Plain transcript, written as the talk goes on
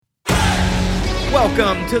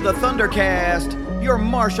Welcome to the Thundercast, your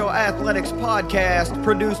Marshall Athletics podcast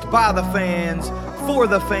produced by the fans, for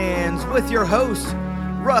the fans, with your hosts,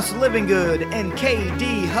 Russ Livingood and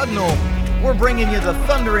KD Hugnall. We're bringing you the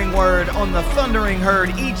thundering word on the thundering herd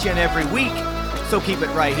each and every week, so keep it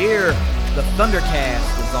right here. The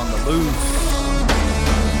Thundercast is on the loose.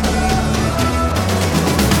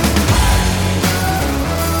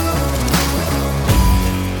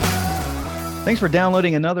 Thanks for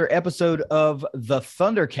downloading another episode of the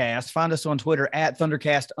Thundercast. Find us on Twitter at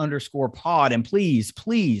Thundercast_pod. And please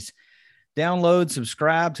download,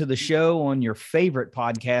 subscribe to the show on your favorite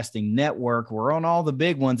podcasting network. We're on all the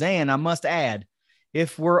big ones. And I must add,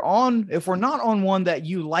 if we're not on one that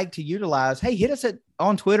you like to utilize, hey, hit us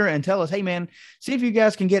on Twitter and tell us, hey man, see if you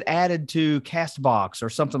guys can get added to Castbox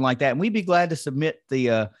or something like that. And we'd be glad to submit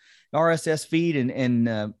the RSS feed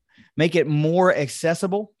and make it more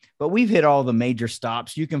accessible. But we've hit all the major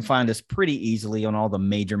stops. You can find us pretty easily on all the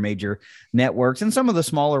major networks and some of the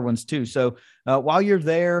smaller ones too. So while you're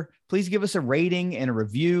there, please give us a rating and a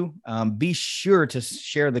review. Be sure to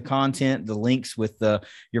share the content, the links with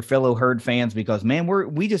your fellow herd fans, because man,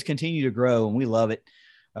 we just continue to grow and we love it.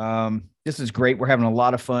 This is great. We're having a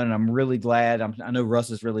lot of fun. And I'm really glad. I know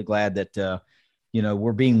Russ is really glad that,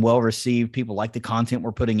 we're being well received. People like the content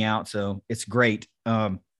we're putting out. So it's great.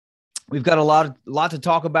 We've got a lot to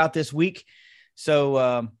talk about this week.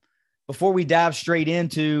 So before we dive straight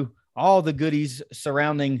into all the goodies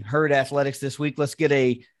surrounding herd athletics this week, let's get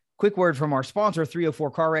a quick word from our sponsor,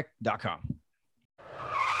 304carwreck.com.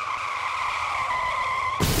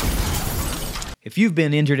 If you've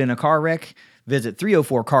been injured in a car wreck, visit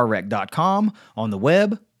 304carwreck.com on the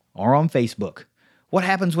web or on Facebook. What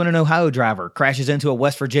happens when an Ohio driver crashes into a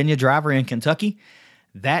West Virginia driver in Kentucky?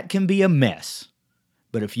 That can be a mess.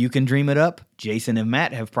 But if you can dream it up, Jason and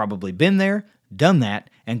Matt have probably been there, done that,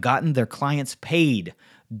 and gotten their clients paid.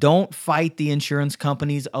 Don't fight the insurance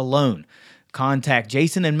companies alone. Contact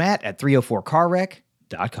Jason and Matt at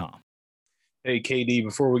 304carwreck.com. Hey, KD,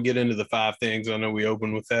 before we get into the 5 things, I know we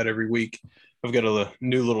open with that every week. I've got a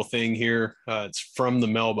new little thing here. It's from the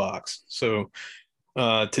mailbox. So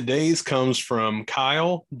today's comes from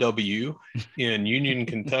Kyle W. in Union,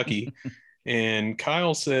 Kentucky. And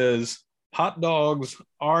Kyle says, hot dogs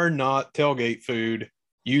are not tailgate food.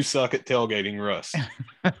 You suck at tailgating, Russ.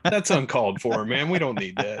 That's uncalled for, man. We don't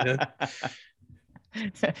need that.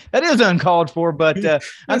 That is uncalled for, but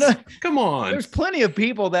I know, come on. There's plenty of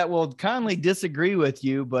people that will kindly disagree with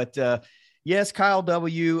you, but yes, Kyle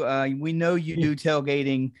W., we know you do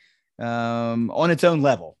tailgating on its own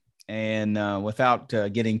level. And without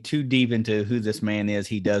getting too deep into who this man is,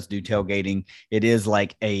 he does do tailgating. It is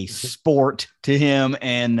like a sport to him.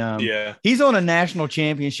 And he's on a national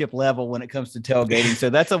championship level when it comes to tailgating. So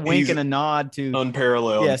that's a wink and a nod to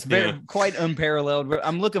unparalleled. Yes, quite unparalleled.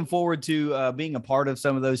 I'm looking forward to being a part of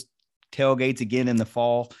some of those tailgates again in the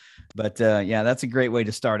fall. But that's a great way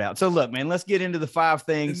to start out. So look, man, let's get into the 5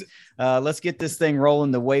 things. Let's get this thing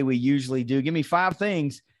rolling the way we usually do. Give me 5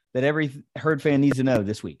 things that every herd fan needs to know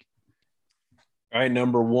this week. All right,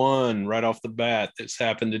 number 1, right off the bat, this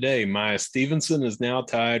happened today. Maya Stevenson is now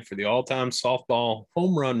tied for the all-time softball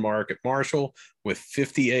home run mark at Marshall with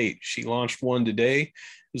 58. She launched one today.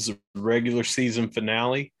 This is a regular season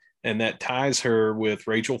finale, and that ties her with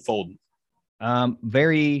Rachel Folden.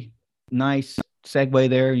 Very nice segue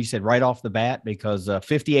there. You said right off the bat, because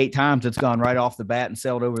 58 times it's gone right off the bat and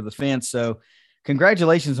sailed over the fence. So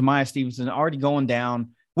congratulations to Maya Stevenson, already going down.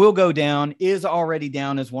 Will go down, is already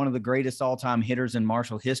down as one of the greatest all-time hitters in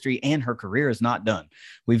Marshall history, and her career is not done.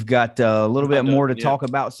 We've got a little bit more to talk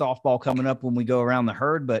about softball coming up when we go around the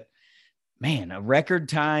herd, but man, a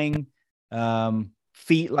record-tying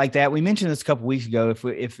feat like that. We mentioned this a couple weeks ago.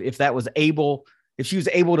 If that was able, if she was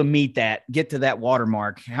able to meet that, get to that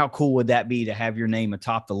watermark, how cool would that be to have your name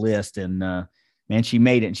atop the list? And man, she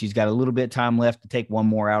made it, and she's got a little bit of time left to take one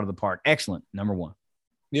more out of the park. Excellent, number 1.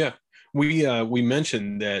 Yeah. We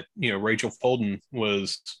mentioned that, Rachel Folden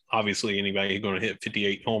was obviously anybody going to hit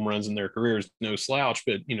 58 home runs in their career is no slouch,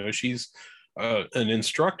 but, she's an hitting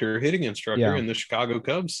instructor in the Chicago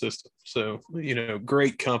Cubs system. So,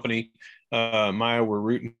 great company. Maya, we're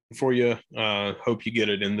rooting for you. Hope you get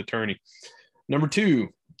it in the tourney. Number 2,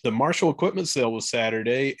 the Marshall equipment sale was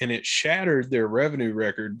Saturday, and it shattered their revenue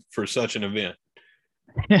record for such an event.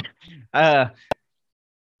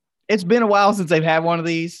 It's been a while since they've had one of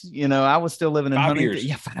these. I was still living in 5 Huntington. years.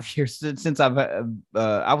 Yeah, 5 years since I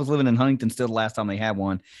was living in Huntington still the last time they had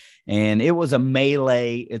one. And it was a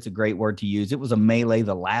melee. It's a great word to use. It was a melee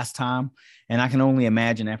the last time. And I can only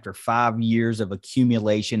imagine after 5 years of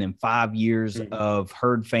accumulation and 5 years of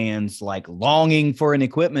herd fans like longing for an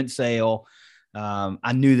equipment sale,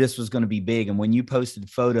 I knew this was going to be big. And when you posted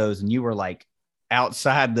photos and you were like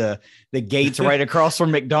outside the gates right across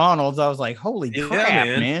from McDonald's, I was like, holy crap,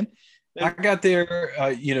 man. I got there,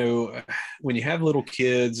 when you have little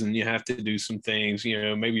kids and you have to do some things,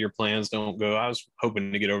 maybe your plans don't go. I was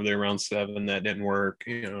hoping to get over there around 7. That didn't work.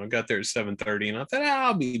 I got there at 7:30 and I thought,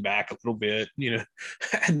 I'll be back a little bit. I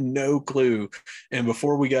had no clue. And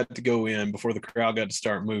before we got to go in, before the crowd got to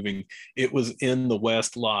start moving, it was in the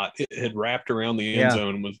west lot. It had wrapped around the end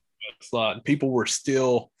zone and was west lot. And people were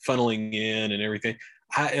still funneling in and everything.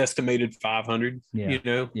 I estimated 500, I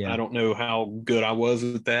don't know how good I was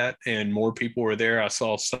at that. And more people were there. I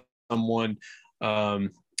saw someone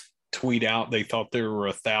tweet out, they thought there were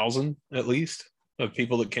 1,000 at least of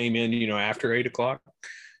people that came in, after 8 o'clock.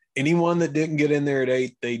 Anyone that didn't get in there at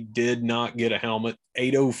 8, they did not get a helmet.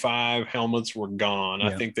 805 helmets were gone.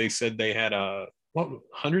 I think they said they had 100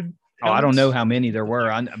 helmets? I don't know how many there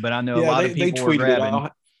were, but I know a lot of people were grabbing.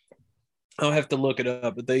 I'll have to look it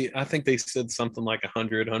up, but I think they said something like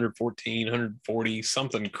 100, 114, 140,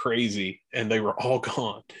 something crazy, and they were all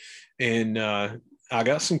gone. And I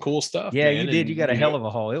got some cool stuff. Yeah, man. you did. You got a hell of a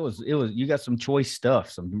haul. It was, you got some choice stuff,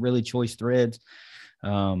 some really choice threads.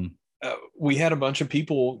 We had a bunch of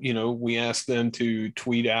people, we asked them to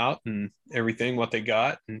tweet out and everything, what they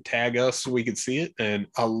got, and tag us so we could see it. And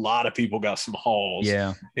a lot of people got some hauls.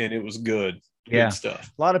 Yeah. And it was good. Good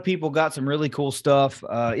stuff. A lot of people got some really cool stuff.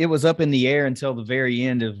 It was up in the air until the very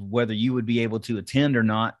end of whether you would be able to attend or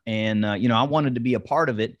not. And, I wanted to be a part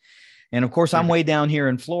of it. And of course, I'm way down here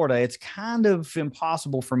in Florida. It's kind of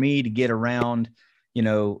impossible for me to get around,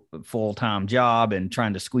 full-time job and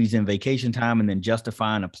trying to squeeze in vacation time and then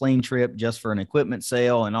justifying a plane trip just for an equipment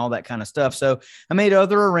sale and all that kind of stuff. So I made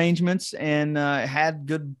other arrangements and had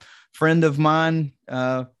good friend of mine,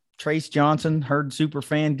 Trace Johnson, herd super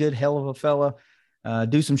fan, good hell of a fella,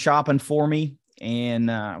 do some shopping for me.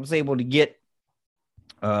 And I was able to get,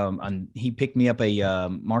 he picked me up a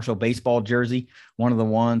Marshall baseball jersey, one of the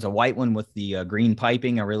ones, a white one with the green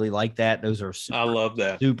piping. I really like that. Those are super, I love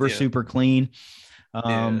that. Super clean.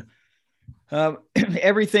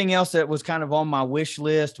 Everything else that was kind of on my wish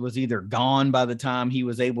list was either gone by the time he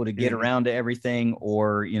was able to get around to everything,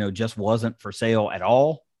 or, just wasn't for sale at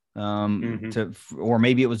all. Or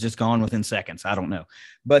maybe it was just gone within seconds. I don't know.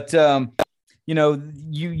 But,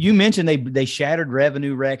 you mentioned they shattered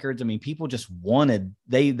revenue records. I mean, people just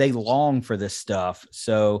they long for this stuff.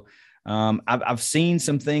 So, I've seen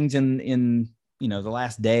some things in the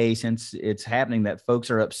last day since it's happening that folks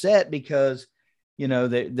are upset because,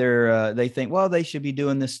 they think, well, they should be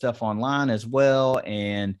doing this stuff online as well.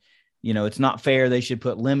 And, it's not fair. They should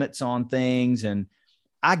put limits on things. And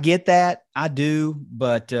I get that. I do.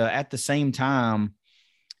 But at the same time,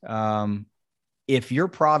 if your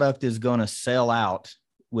product is going to sell out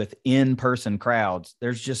with in-person crowds,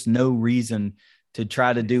 there's just no reason to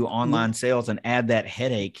try to do online sales and add that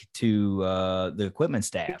headache to the equipment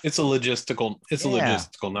staff. It's a logistical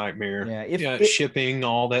nightmare. Yeah. Shipping,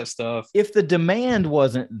 all that stuff. If the demand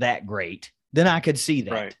wasn't that great, then I could see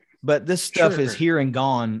that. Right. But this stuff is here and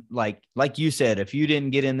gone. Like you said, if you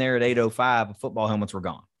didn't get in there at 8:05, football helmets were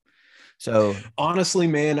gone. So honestly,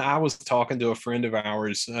 man, I was talking to a friend of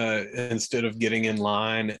ours. Instead of getting in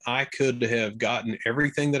line, I could have gotten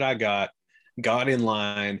everything that I got in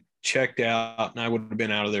line, checked out, and I would have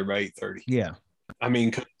been out of there by 8:30. Yeah. I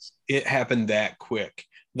mean, 'cause it happened that quick.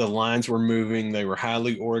 The lines were moving. They were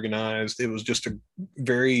highly organized. It was just a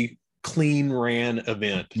very clean ran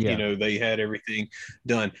event. Yeah. They had everything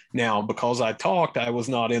done. Now, because I talked, I was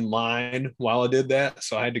not in line while I did that.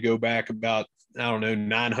 So I had to go back about,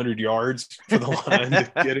 900 yards for the line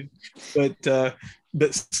to get it.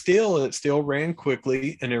 But still, it still ran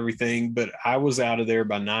quickly and everything. But I was out of there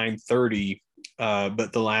by 9:30.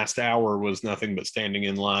 But the last hour was nothing but standing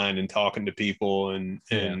in line and talking to people and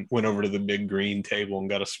went over to the big green table and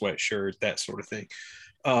got a sweatshirt, that sort of thing.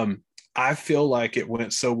 I feel like it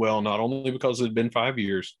went so well, not only because it had been 5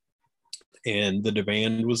 years and the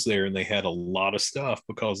demand was there and they had a lot of stuff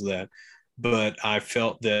because of that, but I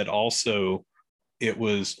felt that also it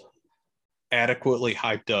was adequately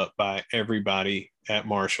hyped up by everybody at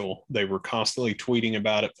Marshall. They were constantly tweeting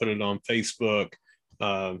about it, put it on Facebook,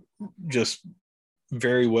 just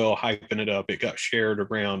very well hyping it up. It got shared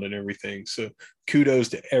around and everything. So kudos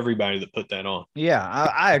to everybody that put that on. Yeah,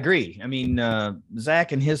 I agree. I mean,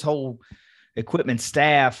 Zach and his whole equipment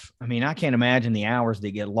staff, I mean, I can't imagine the hours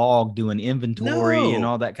they get logged doing inventory and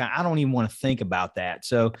all that kind. I don't even want to think about that.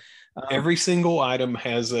 So every single item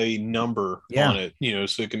has a number on it,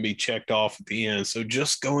 so it can be checked off at the end. So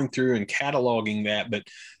just going through and cataloging that, but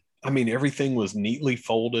I mean, everything was neatly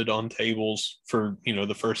folded on tables for,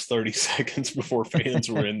 the first 30 seconds before fans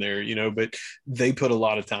were in there, but they put a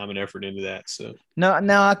lot of time and effort into that. So no,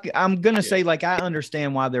 I'm going to say, like, I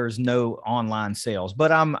understand why there's no online sales,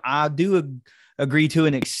 but I do agree to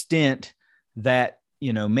an extent that,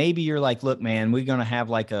 maybe you're like, look, man, we're going to have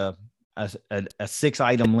like a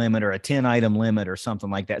 6-item limit or a 10-item limit or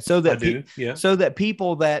something like that. So that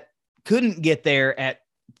people that couldn't get there at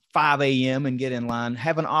 5 a.m. and get in line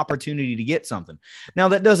have an opportunity to get something. Now,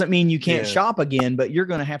 that doesn't mean you can't shop again, but you're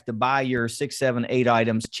going to have to buy your 6, 7, 8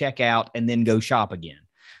 items, check out, and then go shop again.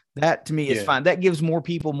 That to me is fine. That gives more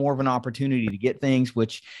people more of an opportunity to get things,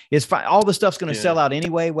 which is fine. All the stuff's going to sell out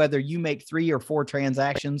anyway, whether you make 3 or 4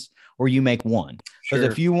 transactions or you make 1.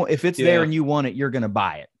 Because if it's there and you want it, you're going to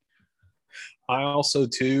buy it. I also,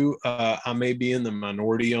 too, I may be in the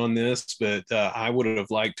minority on this, but I would have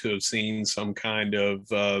liked to have seen some kind of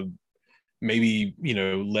maybe,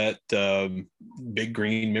 let Big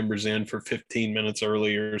Green members in for 15 minutes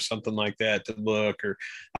earlier or something like that to look, or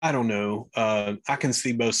I don't know. I can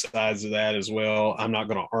see both sides of that as well. I'm not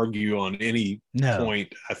going to argue on any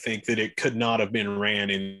point. I think that it could not have been ran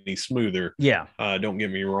any smoother. Yeah. Don't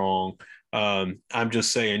get me wrong. I'm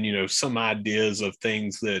just saying, some ideas of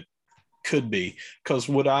things that could be, because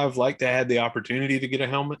would I have liked to have the opportunity to get a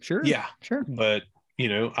helmet? Sure. Yeah. Sure. But,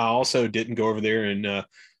 I also didn't go over there and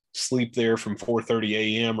sleep there from 4:30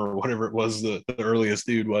 a.m. or whatever it was the earliest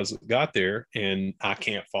dude was that got there, and I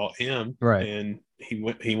can't fault him. Right. And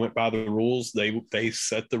he went by the rules. They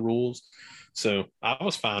set the rules. So I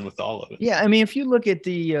was fine with all of it. Yeah. I mean, if you look at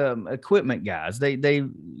the equipment guys,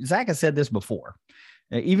 Zach has said this before.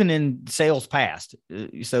 Even in sales past.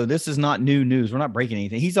 So this is not new news. We're not breaking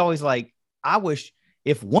anything. He's always like, I wish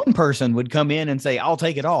if one person would come in and say, I'll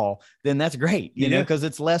take it all, then that's great, because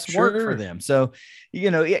it's less work for them. So,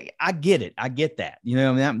 I get it. I get that,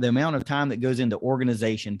 the amount of time that goes into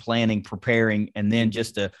organization, planning, preparing, and then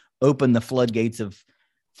just to open the floodgates of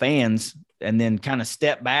fans and then kind of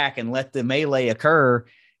step back and let the melee occur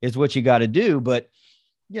is what you got to do. But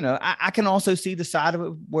I can also see the side of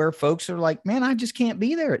it where folks are like, man, I just can't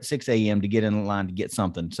be there at 6 a.m. to get in line to get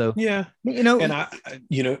something. So, and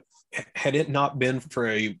had it not been for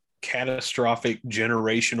a catastrophic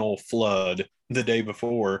generational flood the day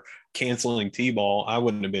before canceling T-ball, I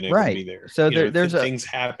wouldn't have been able to be there. So there's things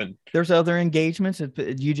happen. There's other engagements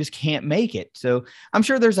that you just can't make it. So I'm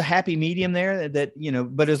sure there's a happy medium there that,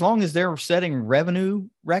 but as long as they're setting revenue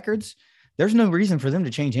records, there's no reason for them to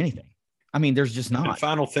change anything. I mean, there's just not. And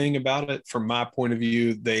final thing about it, from my point of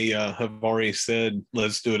view, they have already said,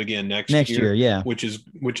 let's do it again next year. Yeah. Which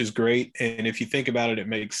is great. And if you think about it, it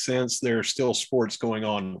makes sense. There are still sports going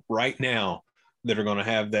on right now that are going to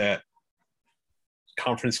have that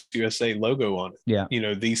Conference USA logo on it.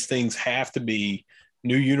 Yeah. These things have to be,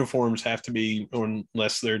 new uniforms have to be,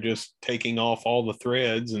 unless they're just taking off all the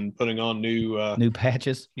threads and putting on new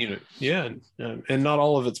patches. And not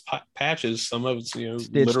all of it's patches. Some of it's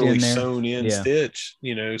Stitched literally in sewn in, stitched.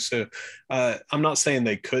 So I'm not saying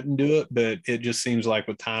they couldn't do it, but it just seems like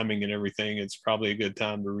with timing and everything, it's probably a good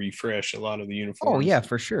time to refresh a lot of the uniforms. Oh yeah,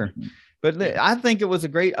 for sure. But I think it was a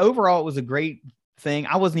great thing.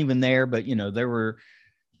 I wasn't even there, but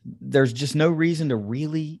there's just no reason to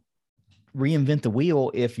really reinvent the wheel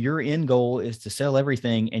if your end goal is to sell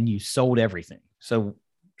everything and you sold everything. So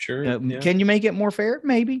sure. Can you make it more fair?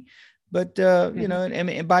 Maybe, but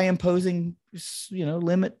and by imposing,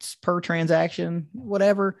 limits per transaction,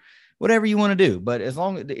 whatever you want to do. But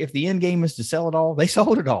if the end game is to sell it all, they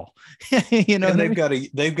sold it all, and they've got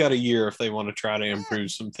a year if they want to try to improve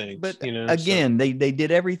some things, but again, they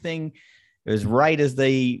did everything as right as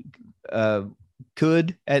they,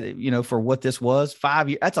 could, for what this was. 5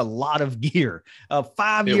 years, that's a lot of gear.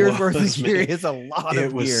 5 years worth of gear is a lot of gear.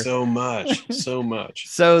 It was so much.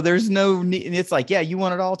 So there's no need. It's like, you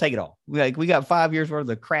want it all, take it all. We got 5 years worth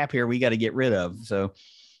of crap here we got to get rid of. So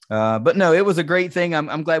but no, it was a great thing.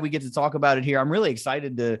 I'm glad we get to talk about it here. I'm really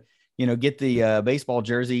excited to get the baseball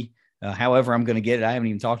jersey. However I'm going to get it, I haven't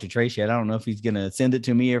even talked to Trace yet. I don't know if he's going to send it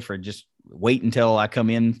to me or for just wait until I come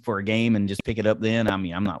in for a game and just pick it up then. I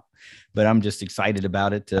mean, I'm not, but I'm just excited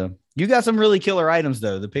about it. You got some really killer items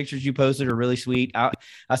though. The pictures you posted are really sweet. I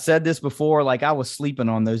said this before, like I was sleeping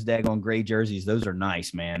on those daggone gray jerseys. Those are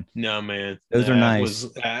nice, man. No, man. Those are nice.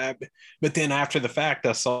 But then after the fact,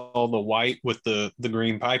 I saw the white with the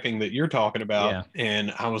green piping that you're talking about. Yeah.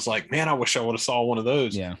 And I was like, man, I wish I would have saw one of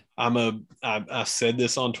those. Yeah. I said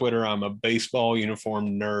this on Twitter. I'm a baseball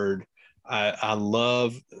uniform nerd. I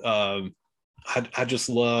love, I just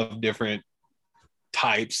love different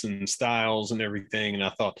types and styles and everything. And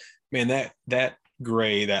I thought, man, that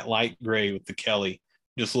gray, that light gray with the Kelly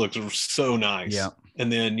just looks so nice. Yeah. And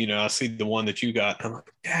then, I see the one that you got. I'm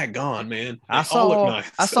like, daggone, man. I All look saw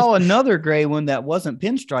nice. I saw another gray one that wasn't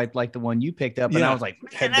pinstriped like the one you picked up, and I was like,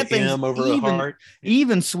 man, had that the thing's M over the heart.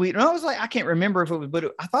 even sweet. And I was like, I can't remember if it was,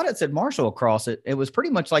 but I thought it said Marshall across it. It was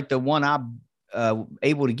pretty much like the one I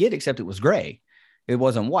able to get, except it was gray. It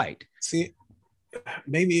wasn't white. See,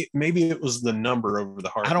 maybe it was the number over the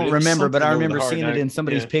heart. I don't remember, but I remember seeing it in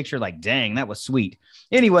somebody's picture. Like, dang, that was sweet.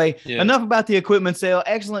 Anyway, enough about the equipment sale.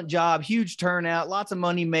 Excellent job. Huge turnout. Lots of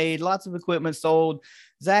money made. Lots of equipment sold.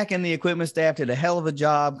 Zach and the equipment staff did a hell of a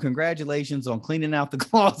job. Congratulations on cleaning out the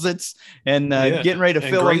closets and getting ready to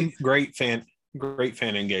fill them. Great fan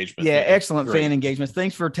engagement. Yeah, excellent fan engagement.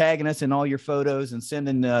 Thanks for tagging us in all your photos and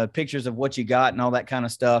sending pictures of what you got and all that kind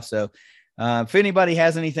of stuff. So if anybody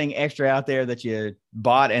has anything extra out there that you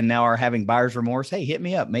bought and now are having buyer's remorse, hey, hit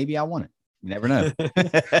me up. Maybe I want it. You never know.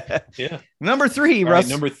 Yeah. Number 3,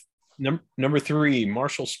 Russ. Right, number 3,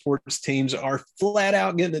 Marshall sports teams are flat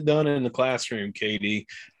out getting it done in the classroom, KD.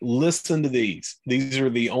 Listen to these. These are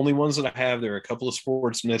the only ones that I have. There are a couple of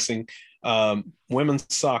sports missing. Women's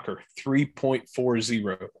soccer,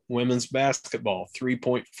 3.40. Women's basketball,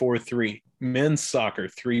 3.43. Men's soccer,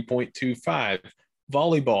 3.25.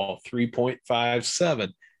 Volleyball,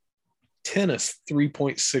 3.57. Tennis,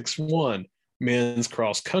 3.61. Men's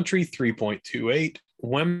cross country, 3.28.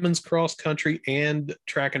 Women's cross country and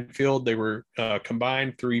track and field, they were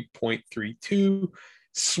combined 3.32.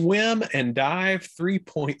 Swim and dive,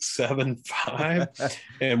 3.75.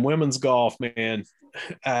 And women's golf, man,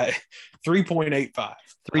 3.85.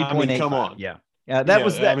 3.85. Come on. Yeah. That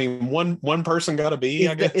was that. I mean, one person got a B.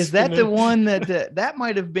 I guess. Is that the one that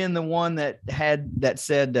might have been the one that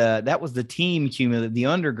said that was the team cumulative? The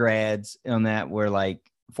undergrads on that were like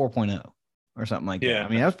 4.0 or something like that. I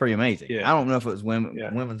mean, that was pretty amazing. Yeah. I don't know if it was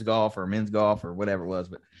women's golf or men's golf or whatever it was,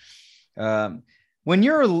 but when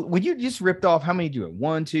you just ripped off, how many do you have?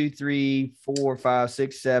 1, 2, 3, 4, 5,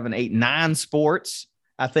 6, 7, 8, 9 sports,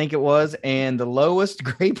 I think it was, and the lowest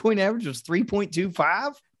grade point average was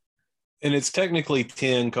 3.25. And it's technically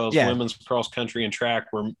 10 because women's cross country and track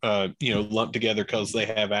were, lumped together because they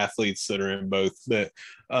have athletes that are in both. But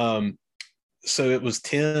so it was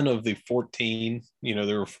 10 of the 14.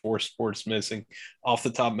 There were 4 sports missing. Off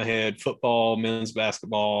the top of my head, football, men's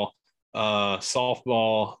basketball,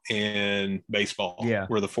 softball, and baseball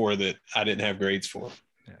were the 4 that I didn't have grades for.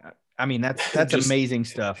 I mean, that's amazing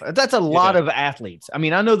stuff. That's a lot of athletes. I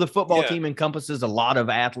mean, I know the football team encompasses a lot of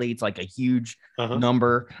athletes, like a huge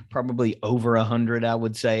number, probably over 100, I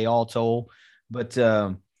would say, all told. But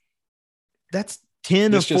that's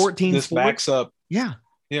 10 of 14 this sports. Backs up. Yeah.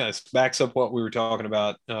 Yeah, it backs up what we were talking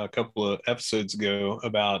about a couple of episodes ago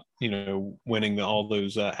about, winning all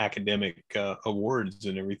those academic awards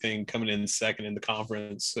and everything, coming in second in the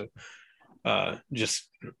conference. So, just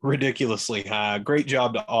ridiculously high. Great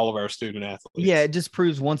job to all of our student athletes. Yeah, it just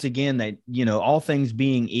proves once again that, all things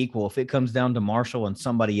being equal, if it comes down to Marshall and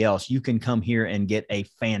somebody else, you can come here and get a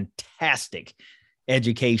fantastic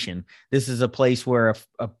education. This is a place where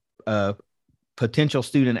a potential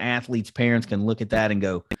student athlete's parents can look at that and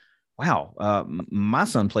go, wow, my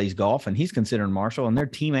son plays golf and he's considering Marshall and their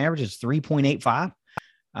team average is 3.85.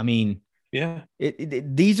 I mean,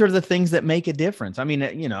 these are the things that make a difference. I mean,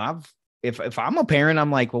 if I'm a parent,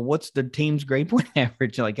 I'm like, well, what's the team's grade point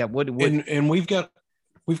average? Like what? And we've got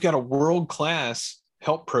a world-class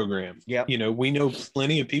help program. Yeah. We know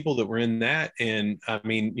plenty of people that were in that. And I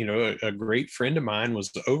mean, a great friend of mine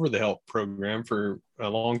was over the help program for a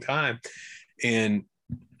long time. And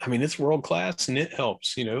I mean, it's world-class and it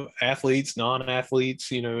helps, athletes, non-athletes,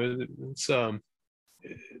 it's,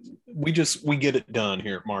 we get it done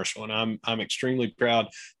here at Marshall, and I'm extremely proud.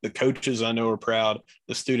 The coaches I know are proud.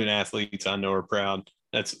 The student athletes I know are proud.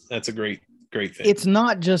 That's a great thing. It's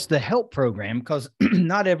not just the help program, because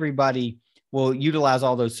not everybody will utilize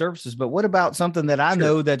all those services. But what about something that I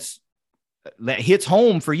know that hits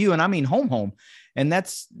home for you, and I mean home, and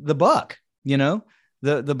that's the Buck.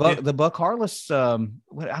 The Buck Harless. I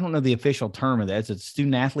don't know the official term of that. It's a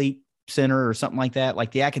student athlete center or something like that, like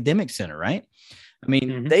the academic center, right? I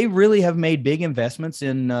mean, they really have made big investments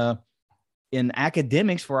in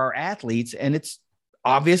academics for our athletes, and it's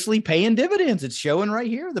obviously paying dividends. It's showing right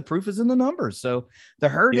here. The proof is in the numbers. So the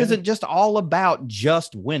herd isn't just all about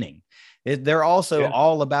just winning. They're also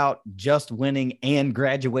all about just winning and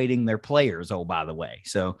graduating their players. Oh, by the way.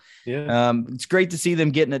 So it's great to see them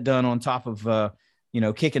getting it done on top of,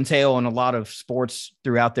 kicking tail on a lot of sports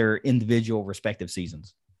throughout their individual respective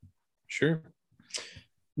seasons. Sure.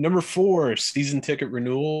 Number 4, season ticket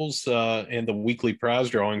renewals and the weekly prize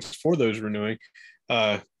drawings for those renewing.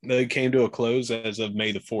 they came to a close as of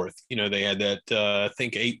May the 4th. They had that, I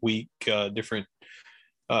think, 8-week different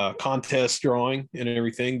contest drawing and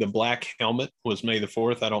everything. The black helmet was May the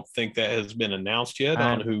 4th. I don't think that has been announced yet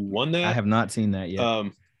on who won that. I have not seen that yet.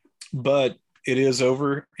 But it is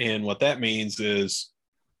over. And what that means is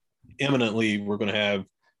imminently we're going to have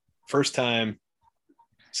first time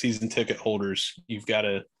season ticket holders. You've got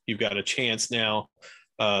a chance now.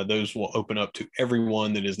 Those will open up to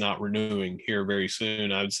everyone that is not renewing here very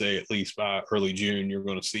soon. I would say at least by early June, you're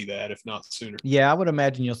going to see that, if not sooner. Yeah, I would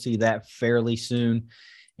imagine you'll see that fairly soon.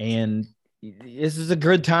 And this is a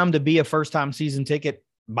good time to be a first-time season ticket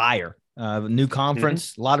buyer. New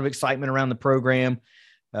conference, a lot of excitement around the program.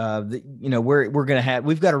 We've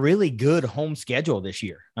got a really good home schedule this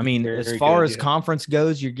year. I mean, as far as conference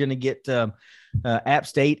goes, you're going to get App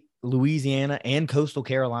State, Louisiana, and Coastal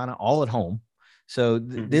Carolina all at home. So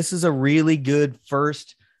this is a really good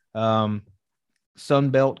first Sun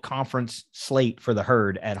Belt Conference slate for the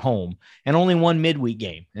Herd at home, and only one midweek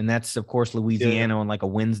game, and that's of course Louisiana on like a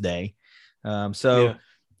Wednesday.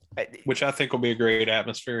 Which I think will be a great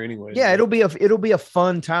atmosphere anyway. Yeah, it'll be a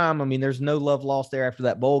fun time. I mean, there's no love lost there after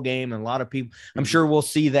that bowl game, and a lot of people. I'm sure we'll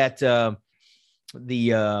see that the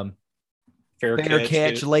fair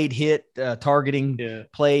catch late hit targeting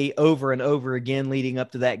play over and over again leading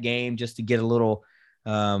up to that game, just to get a little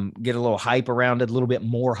hype around it, a little bit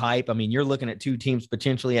more hype. I mean, you're looking at two teams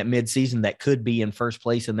potentially at midseason that could be in first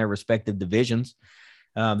place in their respective divisions.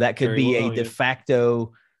 That could be a de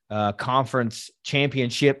facto conference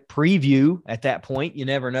championship preview at that point. You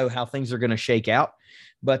never know how things are going to shake out.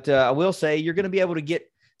 But I will say you're going to be able to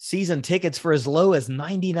get season tickets for as low as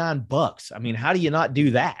 $99. I mean, how do you not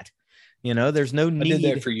do that? There's no need. I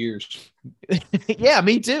did that for years. Yeah,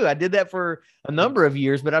 me too. I did that for a number of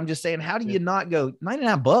years, but I'm just saying, how do you not go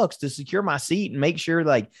 $99 to secure my seat and make sure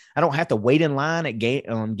like I don't have to wait in line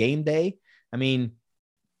on game day? I mean,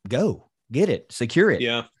 go get it, secure it.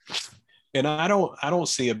 Yeah. And I don't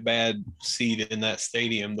see a bad seat in that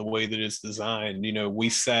stadium the way that it's designed. We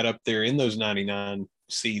sat up there in those 99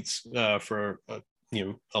 seats for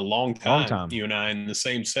a long time. You and I in the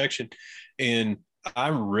same section, and I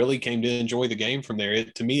really came to enjoy the game from there.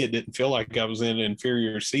 To me, it didn't feel like I was in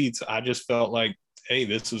inferior seats. I just felt like, hey,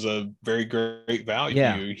 this is a very great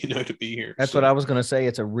value, to be here. That's what I was going to say.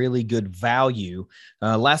 It's a really good value.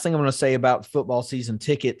 Last thing I'm going to say about football season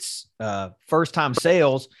tickets, first-time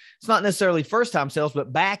sales. It's not necessarily first-time sales,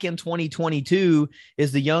 but back in 2022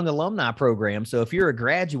 is the Young Alumni Program. So if you're a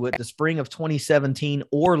graduate the spring of 2017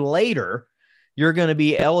 or later, you're going to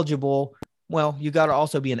be eligible. Well, you got to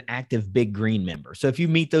also be an active Big Green member. So if you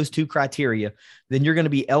meet those two criteria, then you're going to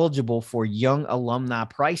be eligible for Young Alumni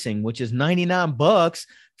pricing, which is $99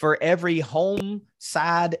 for every home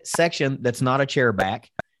side section that's not a chairback.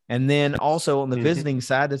 And then also on the visiting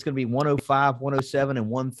side, that's going to be 105, 107, and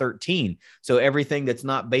 113. So everything that's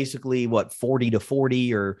not basically 40 to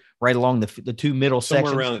 40 or right along the two middle sections.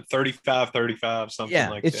 Somewhere around 35, something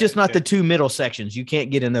like that. It's just not the two middle sections. You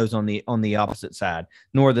can't get in those on the opposite side,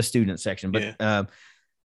 nor the student section. But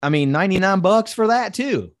I mean, $99 for that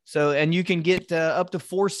too. So, and you can get up to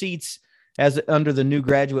 4 seats as under the new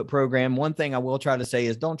graduate program. One thing I will try to say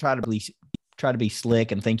is don't try to be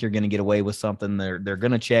slick and think you're going to get away with something. They're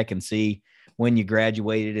going to check and see when you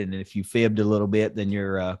graduated. And if you fibbed a little bit, then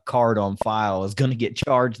your card on file is going to get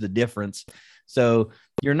charged the difference. So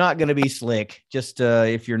you're not going to be slick. Just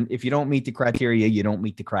if you don't meet the criteria, you don't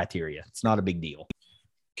meet the criteria. It's not a big deal.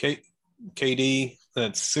 KD,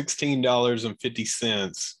 that's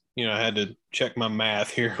 $16.50. I had to check my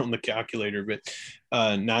math here on the calculator, but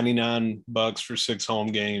 $99 for 6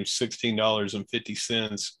 home games,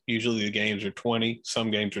 $16.50. Usually the games are 20.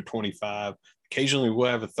 Some games are 25. Occasionally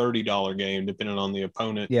we'll have a $30 game depending on the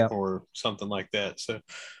opponent or something like that. So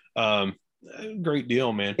great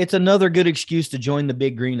deal, man. It's another good excuse to join the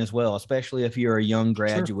Big Green as well, especially if you're a young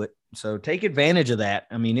graduate. Sure. So take advantage of that.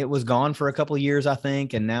 I mean, it was gone for a couple of years, I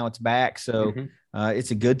think, and now it's back. So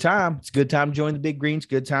it's a good time. It's a good time to join the Big Green. It's a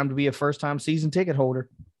good time to be a first-time season ticket holder.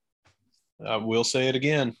 I will say it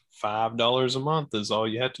again. $5 a month is all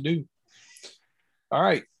you have to do. All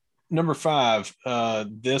right. Number 5.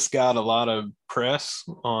 This got a lot of press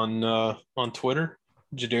on Twitter.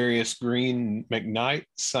 Jadarius Green McKnight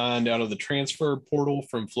signed out of the transfer portal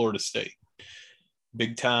from Florida State.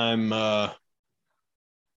 Big time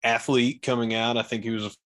athlete coming out. I think he was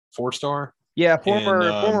a 4-star. Yeah,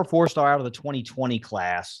 former 4-star out of the 2020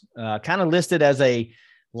 class. Kind of listed as a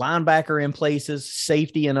linebacker in places,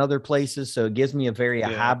 safety in other places. So it gives me a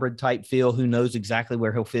hybrid type feel. Who knows exactly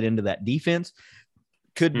where he'll fit into that defense?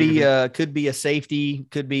 Could be a safety.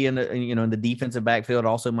 Could be in the defensive backfield.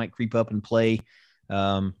 Also might creep up and play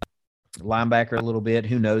Linebacker a little bit.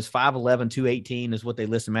 Who knows? 5'11", 218 is what they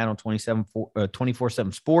list him at on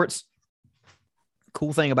 24/7 Sports.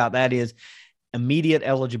 Cool thing about that is immediate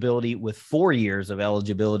eligibility with 4 years of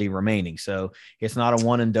eligibility remaining. So it's not a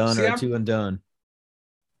one and done or a two and done.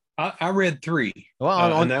 I read 3.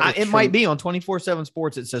 Well, it might be on 24/7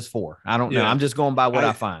 Sports. It says 4. I don't know. I'm just going by what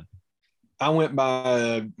I find. I went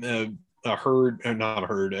by a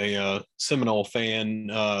Seminole fan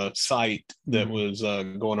site that was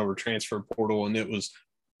going over transfer portal, and it was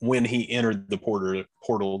when he entered the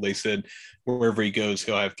portal. They said wherever he goes,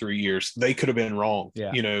 he'll have 3 years. They could have been wrong,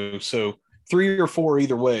 so 3 or 4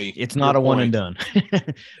 either way. It's not a one and done.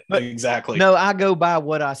 But exactly. No, I go by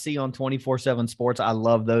what I see on 24/7 Sports. I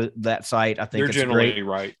love that site. I think they're it's generally great.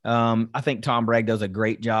 Right. I think Tom Bragg does a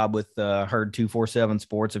great job with Herd 247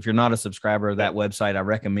 Sports. If you're not a subscriber of that website, I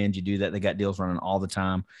recommend you do that. They got deals running all the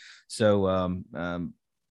time. So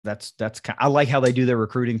that's I like how they do their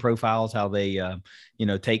recruiting profiles, how they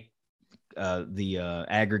take the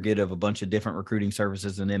aggregate of a bunch of different recruiting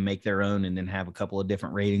services and then make their own and then have a couple of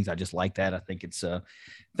different ratings. I just like that. I think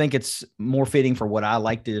it's more fitting for what I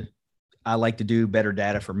like to do, better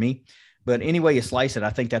data for me. But anyway you slice it, I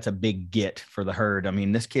think that's a big get for the Herd. I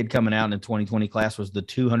mean, this kid coming out in the 2020 class was the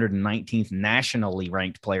 219th nationally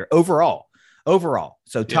ranked player overall.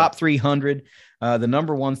 So top 300, the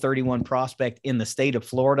number 131 prospect in the state of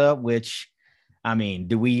Florida, which, I mean,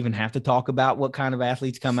 do we even have to talk about what kind of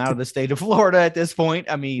athletes come out of the state of Florida at this point?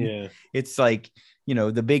 I mean, It's like,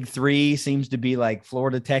 the big 3 seems to be like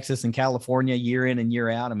Florida, Texas, and California year in and year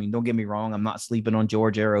out. I mean, don't get me wrong. I'm not sleeping on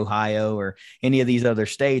Georgia or Ohio or any of these other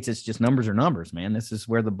states. It's just numbers are numbers, man. This is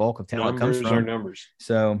where the bulk of talent comes from. Numbers are numbers.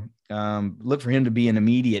 So look for him to be an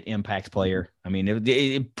immediate impact player. I mean,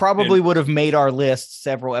 it probably would have made our list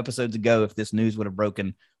several episodes ago if this news would have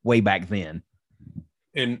broken way back then.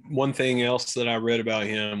 And one thing else that I read about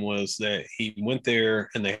him was that he went there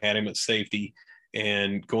and they had him at safety,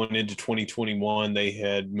 and going into 2021, they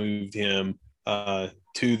had moved him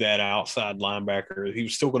to that outside linebacker. He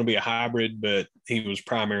was still going to be a hybrid, but he was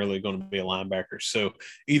primarily going to be a linebacker. So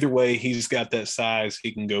either way, he's got that size.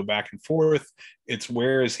 He can go back and forth. It's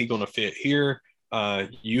where is he going to fit here?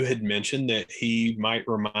 You had mentioned that he might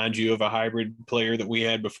remind you of a hybrid player that we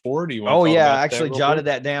had before. Do you want to talk about I actually jotted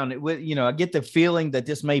that down. I get the feeling that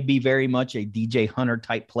this may be very much a DJ Hunter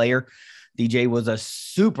type player. DJ was a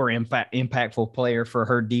super impactful player for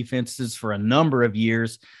her defenses for a number of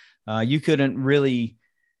years. You couldn't really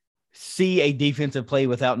see a defensive play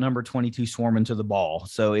without number 22 swarming to the ball.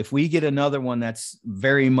 So if we get another one that's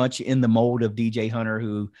very much in the mold of DJ Hunter,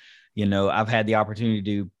 who, I've had the opportunity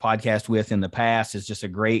to podcast with in the past, is just a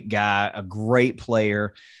great guy, a great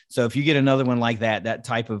player. So if you get another one like that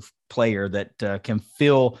type of player that can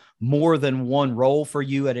fill more than one role for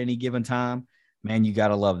you at any given time, man, you got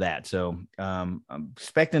to love that. So I'm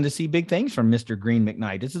expecting to see big things from Mr. Green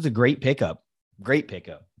McKnight. This is a great pickup.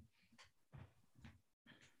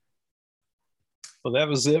 Well, that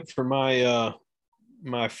was it for my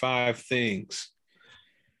my 5 things.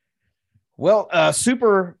 Well,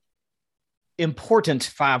 super important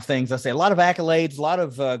 5 things. I say a lot of accolades, a lot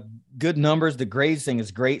of good numbers. The grades thing is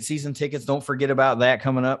great. Season tickets, don't forget about that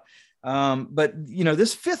coming up. But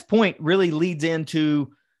this 5th point really leads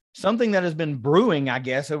into something that has been brewing, I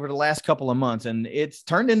guess, over the last couple of months, and it's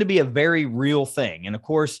turned into be a very real thing. And of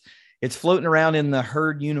course, it's floating around in the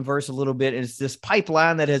Herd universe a little bit. It's this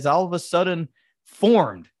pipeline that has all of a sudden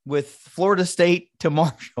formed with Florida State to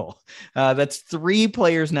Marshall. That's 3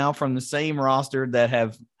 players now from the same roster that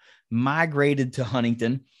have migrated to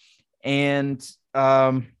Huntington. And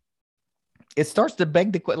it starts to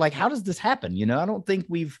beg the question, like, how does this happen? I don't think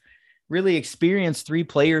we've really experienced 3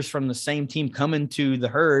 players from the same team coming to the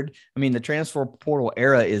Herd. I mean, the transfer portal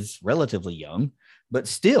era is relatively young, but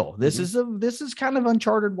still, this is kind of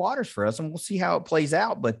uncharted waters for us, and we'll see how it plays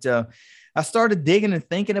out. But I started digging and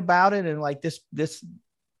thinking about it, and like this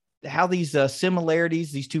how these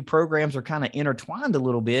similarities, these 2 programs are kind of intertwined a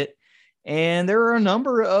little bit, and there are a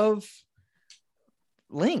number of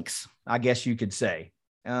links, I guess you could say.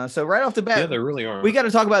 So right off the bat, there really are. We got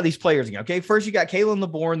to talk about these players again. Okay, first you got Kalen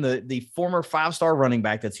LeBourne, the former 5-star running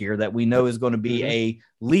back that's here that we know is going to be a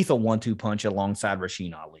lethal 1-2 punch alongside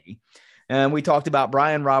Rasheen Ali. And we talked about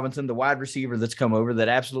Brian Robinson, the wide receiver that's come over that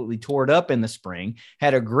absolutely tore it up in the spring,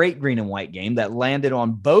 had a great green and white game that landed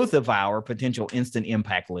on both of our potential instant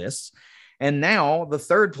impact lists. And now the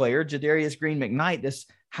 3rd player, Jadarius Green McKnight, this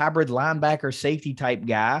hybrid linebacker safety type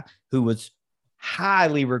guy who was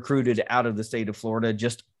highly recruited out of the state of Florida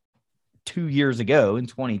just 2 years ago in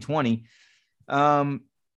 2020.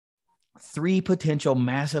 three potential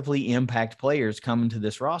massively impact players coming to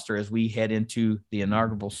this roster as we head into the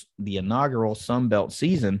inaugural Sun Belt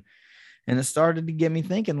season. And it started to get me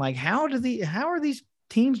thinking, like, how are these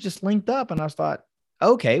teams just linked up? And I thought,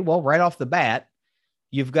 okay, well, right off the bat,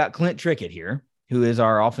 you've got Clint Trickett here, who is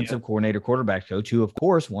our offensive coordinator, quarterback coach, who, of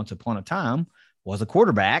course, once upon a time was a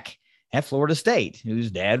quarterback at Florida State,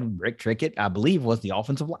 whose dad, Rick Trickett, I believe, was the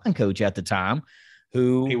offensive line coach at the time,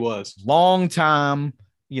 who he was long time,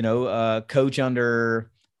 coach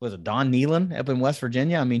under, was it Don Nehlen up in West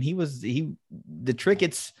Virginia? I mean, the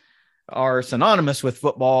Tricketts are synonymous with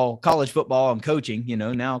football, college football, and coaching.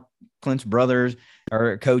 Now Clint's brothers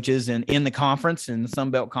are coaches in the conference, in the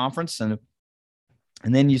Sun Belt Conference. And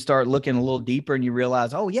then you start looking a little deeper and you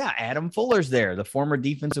realize, oh yeah, Adam Fuller's there, the former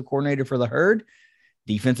defensive coordinator for the Herd,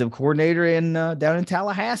 defensive coordinator down in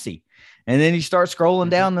Tallahassee. And then you start scrolling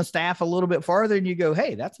down the staff a little bit farther and you go,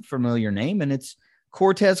 hey, that's a familiar name. And it's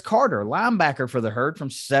Cortez Carter, linebacker for the Herd from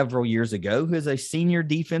several years ago, who is a senior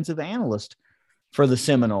defensive analyst for the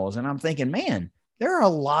Seminoles. And I'm thinking, man, there are a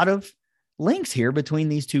lot of links here between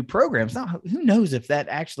these two programs. Now, who knows if that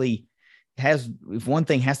actually if one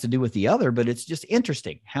thing has to do with the other, but it's just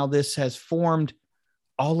interesting how this has formed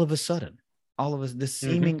all of a sudden, this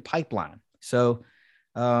seeming pipeline. So,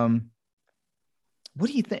 what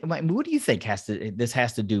do you think? What do you think this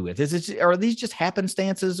has to do with? Are these just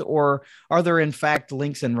happenstances, or are there in fact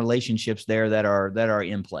links and relationships there that are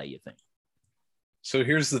in play, you think? So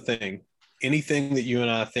here's the thing. Anything that you and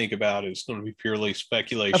I think about is going to be purely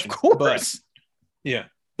speculation. Of course.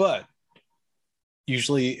 But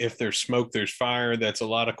usually if there's smoke, there's fire. That's a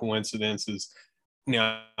lot of coincidences.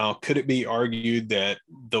 Now, could it be argued that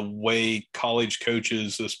the way college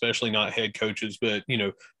coaches, especially not head coaches, but,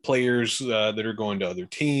 players that are going to other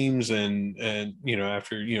teams and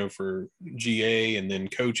after, for GA and then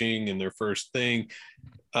coaching and their first thing,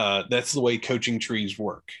 that's the way coaching trees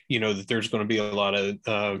work, that there's going to be a lot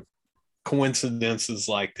of coincidences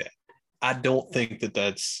like that. I don't think that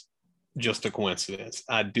that's just a coincidence.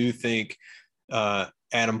 I do think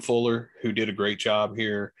Adam Fuller, who did a great job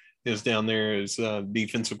here, is down there as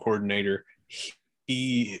defensive coordinator.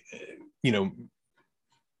 He,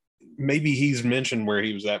 maybe he's mentioned where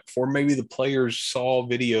he was at before. Maybe the players saw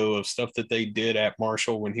video of stuff that they did at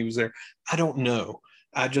Marshall when he was there. I don't know.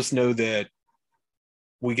 I just know that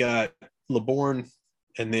we got LeBourne,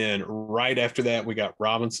 and then right after that, we got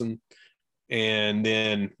Robinson. And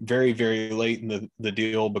then very, very late in the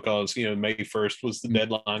deal, because, May 1st was the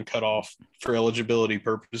deadline cutoff for eligibility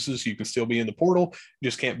purposes. You can still be in the portal. You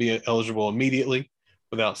just can't be eligible immediately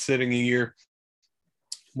without sitting a year.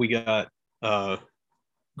 We got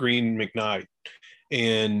Green McKnight.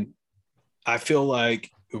 And I feel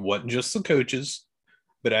like it wasn't just the coaches,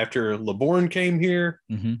 but after LeBourne came here,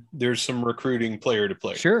 there's some recruiting player to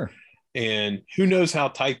player. Sure. And who knows how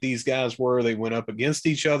tight these guys were. They went up against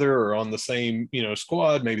each other or on the same,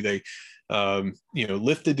 squad. Maybe they,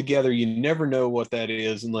 lifted together. You never know what that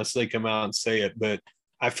is unless they come out and say it. But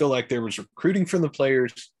I feel like there was recruiting from the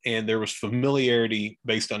players, and there was familiarity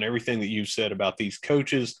based on everything that you've said about these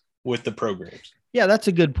coaches with the programs. Yeah, that's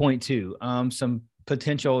a good point too. Some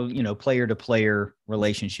potential, player to player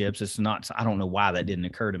relationships. It's not, I don't know why that didn't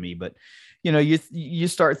occur to me, but you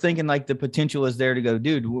start thinking like the potential is there to go,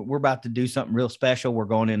 dude, we're about to do something real special. We're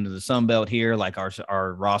going into the Sun Belt here. Like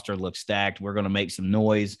our roster looks stacked. We're going to make some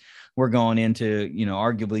noise. We're going into,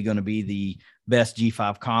 arguably going to be the best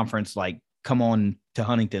G5 conference. Like, come on to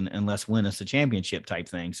Huntington and let's win us a championship type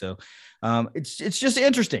thing. So it's just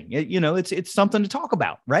interesting. It's something to talk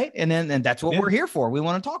about. Right. And that's what we're here for. We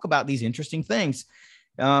want to talk about these interesting things.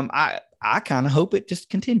 I kind of hope it just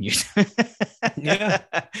continues.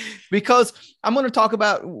 Because I'm going to talk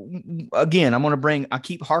about, again, I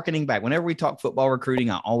keep hearkening back. Whenever we talk football recruiting,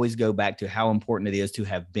 I always go back to how important it is to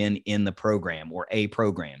have been in the program or a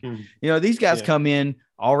program. These guys come in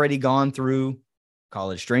already gone through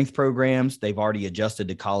college strength programs. They've already adjusted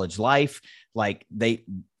to college life. Like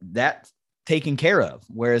that's taken care of.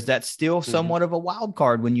 Whereas that's still somewhat of a wild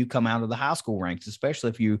card when you come out of the high school ranks,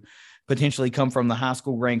 especially if you potentially come from the high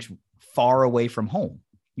school ranks far away from home.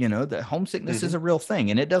 The homesickness is a real thing,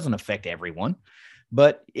 and it doesn't affect everyone,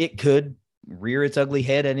 but it could rear its ugly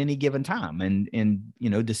head at any given time. And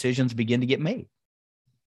decisions begin to get made.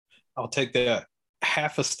 I'll take that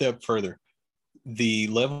half a step further. The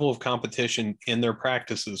level of competition in their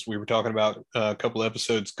practices, we were talking about a couple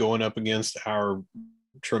episodes going up against our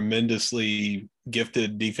tremendously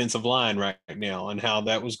gifted defensive line right now, and how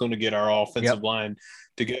that was going to get our offensive line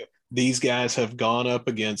to go. These guys have gone up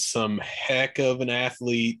against some heck of an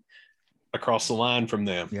athlete across the line from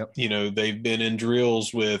them. They've been in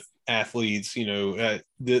drills with athletes,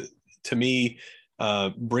 to me,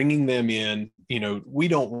 bringing them in, we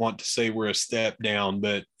don't want to say we're a step down,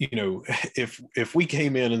 but if we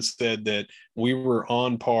came in and said that we were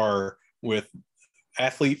on par with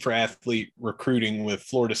athlete for athlete recruiting with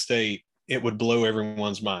Florida State, it would blow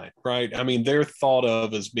everyone's mind, right? I mean, they're thought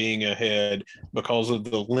of as being ahead because of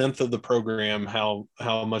the length of the program, how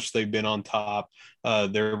much they've been on top,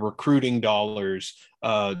 their recruiting dollars,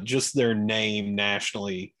 just their name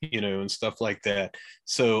nationally, and stuff like that.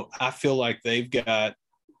 So I feel like they've got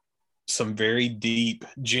some very deep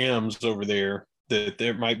gems over there that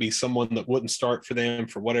there might be someone that wouldn't start for them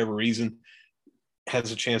for whatever reason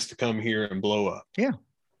has a chance to come here and blow up. Yeah.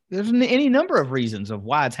 There's any number of reasons of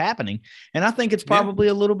why it's happening. And I think it's probably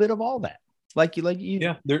a little bit of all that.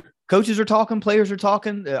 Coaches are talking, players are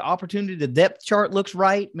talking, the opportunity, the depth chart looks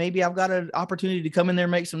right. Maybe I've got an opportunity to come in there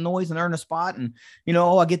and make some noise and earn a spot. And,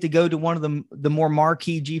 I get to go to one of the more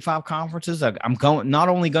marquee G5 conferences. I'm not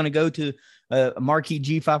only going to go to a marquee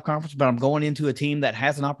G5 conference, but I'm going into a team that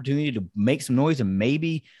has an opportunity to make some noise and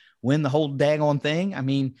maybe win the whole daggone thing. I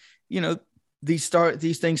mean, these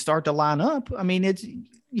things start to line up. I mean, it's,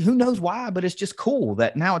 who knows why, but it's just cool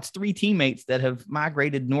that now it's 3 teammates that have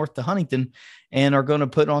migrated north to Huntington and are going to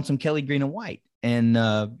put on some Kelly green and white and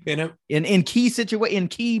in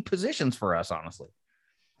key positions for us, honestly.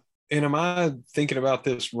 And am I thinking about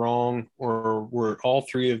this wrong, or were all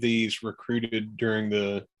 3 of these recruited during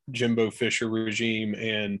the Jimbo Fisher regime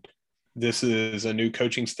and this is a new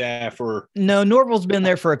coaching staff? Or no, Norval's been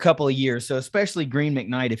there for a couple of years. So especially Green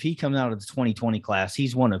McKnight, if he comes out of the 2020 class,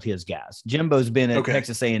 he's one of his guys. Jimbo's been at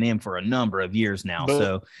Texas A&M for a number of years now. But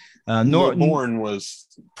so Bourne was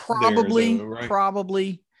probably, there, though, right?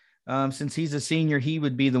 Probably. Since he's a senior, he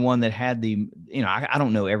would be the one that had the, I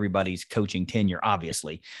don't know everybody's coaching tenure,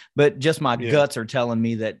 obviously, but just my guts are telling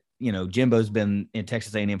me that, Jimbo's been in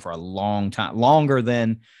Texas A&M for a long time, longer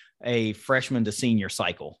than a freshman to senior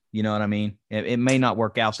cycle. You know what I mean? It may not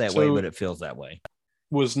work out that way, but it feels that way.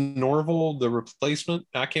 Was Norval the replacement?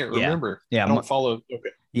 I can't remember. Yeah. I don't follow. Okay.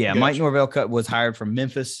 Yeah. Gotcha. Mike Norvell was hired from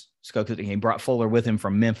Memphis. He brought Fuller with him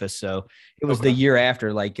from Memphis. So it was the year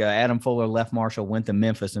after, Adam Fuller left Marshall, went to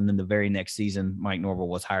Memphis. And then the very next season, Mike Norvell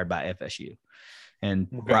was hired by FSU and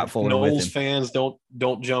brought Fuller with him. Knowles fans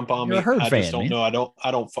don't jump on You're me. A Herd I fan, just don't man. know.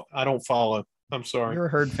 I don't follow. I'm sorry. You're a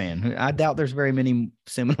Herd fan. I doubt there's very many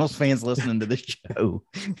Seminoles fans listening to this show.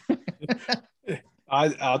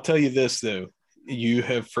 I'll tell you this, though. You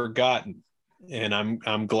have forgotten, and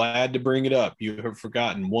I'm glad to bring it up. You have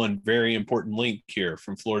forgotten one very important link here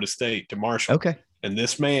from Florida State to Marshall. Okay. And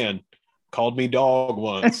this man called me dog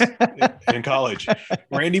once in college.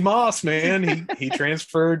 Randy Moss, man, he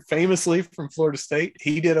transferred famously from Florida State.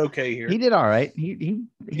 He did okay here. He did all right. He did.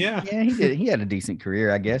 He had a decent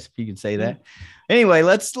career, I guess, if you can say that. Anyway,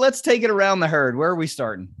 let's take it around the herd. Where are we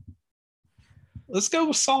starting? Let's go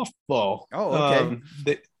with softball. Oh,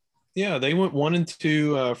 okay. They went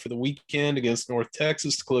 1-2 for the weekend against North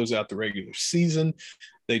Texas to close out the regular season.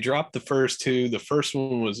 They dropped the first 2. The first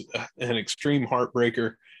one was an extreme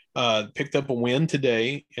heartbreaker. Picked up a win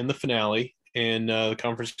today in the finale, and the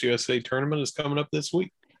Conference USA tournament is coming up this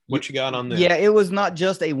week. What you got on that? Yeah, it was not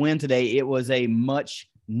just a win today. It was a much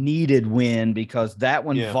needed win because that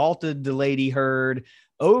one vaulted the Lady Herd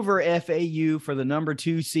over FAU for the number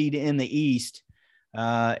 2 seed in the East,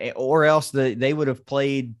 or else they would have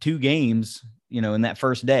played 2 games, in that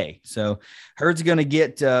first day. So Herd's going to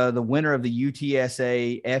get the winner of the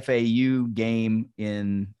UTSA FAU game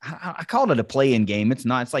I called it a play-in game. It's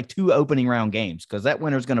not. It's like 2 opening round games because that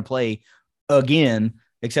winner's going to play again,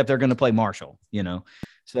 except they're going to play Marshall,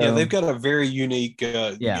 So yeah, they've got a very unique.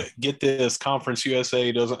 Get this, Conference USA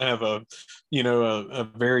doesn't have a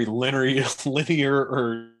very linear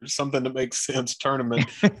or something that makes sense tournament.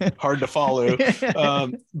 Hard to follow,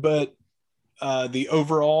 but the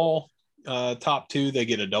overall top 2 they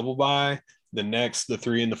get a double bye. The next, the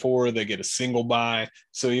 3 and the 4, they get a single bye.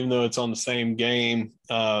 So even though it's on the same game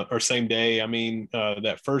or same day,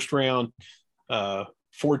 that first round,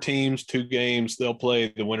 4 teams, 2 games, they'll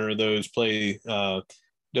play. The winner of those play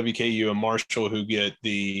WKU and Marshall, who get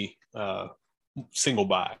the single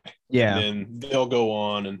bye. Yeah. And then they'll go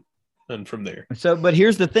on and from there. So, but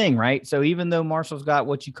here's the thing, right? So even though Marshall's got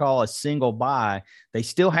what you call a single bye, they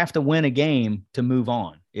still have to win a game to move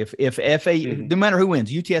on. If FAU, no matter who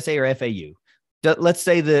wins, UTSA or FAU, let's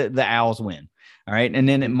say the Owls win. All right. And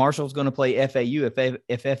then Marshall's going to play FAU.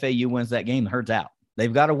 If FAU wins that game, the Herd's out.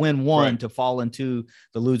 They've got to win one to fall into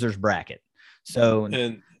the loser's bracket. So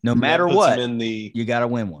no matter what, you got to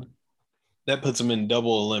win one. That puts them in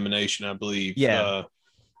double elimination, I believe. Yeah.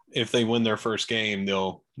 If they win their first game,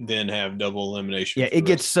 they'll then have double elimination. Yeah, it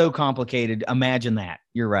gets so complicated. Imagine that.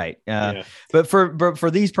 You're right. Yeah. But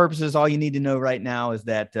for these purposes, all you need to know right now is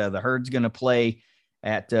that the Herd's going to play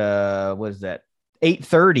at what is that?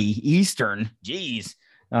 8:30 Eastern. Jeez.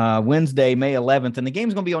 Wednesday, May 11th, and the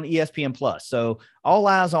game's going to be on ESPN Plus. So all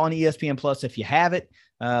eyes on ESPN Plus if you have it.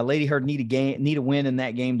 Lady Herd need a win in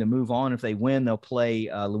that game to move on. If they win, they'll play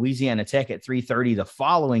Louisiana Tech at 3:30 the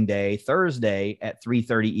following day, Thursday at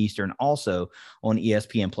 3:30 Eastern, also on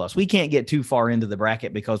ESPN Plus. We can't get too far into the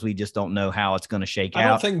bracket because we just don't know how it's going to shake out. I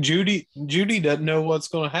don't think Judy doesn't know what's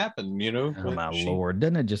going to happen. Oh my Lord!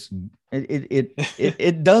 Doesn't it just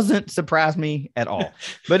it doesn't surprise me at all.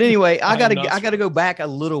 But anyway, I gotta go back a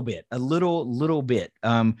little bit,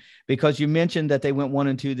 because you mentioned that they went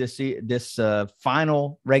 1-2 this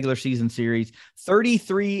final regular season series,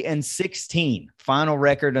 33-16 final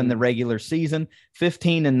record in the regular season,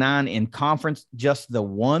 15-9 in conference, just the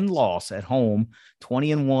one loss at home,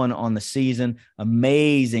 20-1 on the season.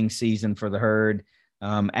 Amazing season for the Herd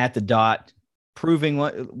at the dot, proving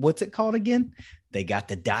what's it called again? They got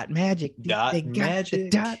the dot magic. The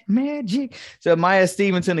dot magic. So Maya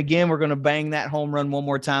Stevenson, again, we're going to bang that home run one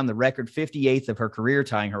more time. The record 58th of her career,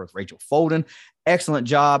 tying her with Rachel Folden. Excellent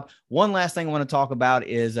job. One last thing I want to talk about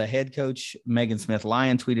is head coach Megan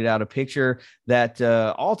Smith-Lyon tweeted out a picture that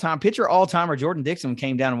all-timer Jordan Dixon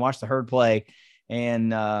came down and watched the Herd play.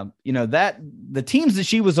 And, that the teams that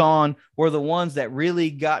she was on were the ones that really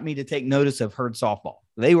got me to take notice of Herd softball.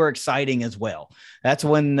 They were exciting as well. That's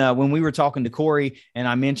when we were talking to Corey and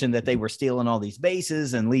I mentioned that they were stealing all these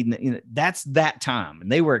bases and leading, that's that time.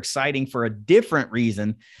 And they were exciting for a different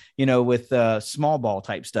reason, with small ball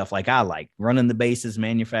type stuff like I like running the bases,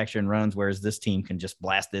 manufacturing runs, whereas this team can just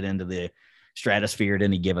blast it into the stratosphere at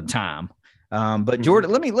any given time. But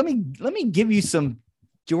Jordan, let me give you some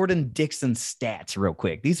Jordan Dixon stats real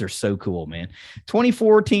quick. These are so cool, man.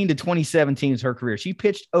 2014 to 2017 is her career. She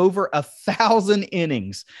pitched over 1,000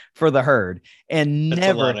 innings for the Herd and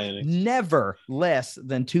never less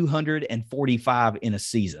than 245 in a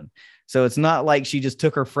season. So it's not like she just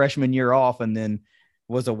took her freshman year off and then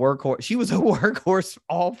was a workhorse. She was a workhorse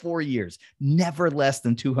all 4 years, never less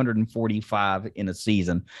than 245 in a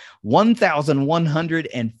season.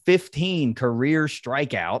 1,115 career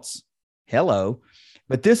strikeouts. Hello.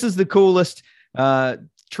 But this is the coolest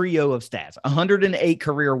trio of stats. 108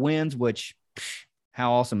 career wins, which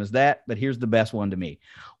how awesome is that? But here's the best one to me.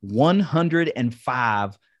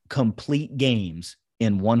 105 complete games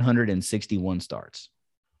in 161 starts.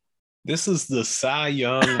 This is the Cy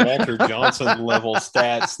Young, Walter Johnson level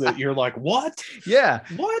stats that you're like, what? Yeah.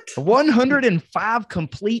 What? 105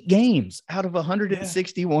 complete games out of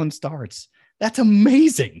 161 starts. That's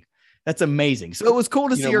amazing. That's amazing. So it was cool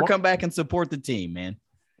to see her come back and support the team, man.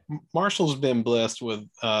 Marshall's been blessed with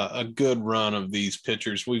a good run of these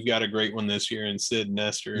pitchers. We've got a great one this year in Sid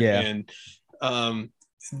Nestor. Yeah. And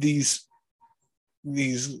these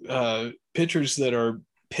pitchers that are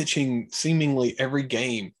pitching seemingly every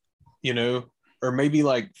game, or maybe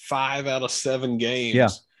like 5 out of 7 games. Yeah.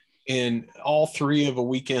 In all 3 of a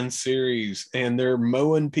weekend series, and they're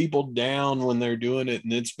mowing people down when they're doing it,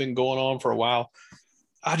 and it's been going on for a while.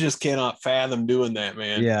 I just cannot fathom doing that,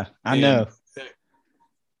 man. Yeah, I know.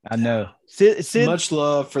 Sid, much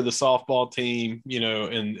love for the softball team,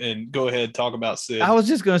 and go ahead, talk about Sid. I was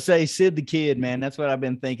just going to say Sid the Kid, man. That's what I've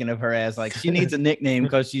been thinking of her as. Like, she needs a nickname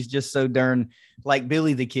because she's just so darn like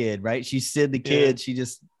Billy the Kid, right? She's Sid the Kid. Yeah.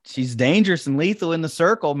 She's dangerous and lethal in the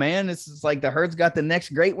circle, man. It's like the Herd's got the next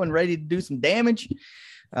great one ready to do some damage.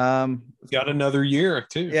 Got another year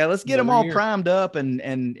too. Yeah, let's get them all primed up and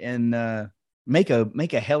make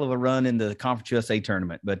a hell of a run in the Conference USA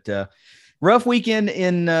tournament. But rough weekend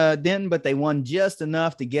in Denton, but they won just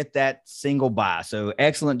enough to get that single bye. So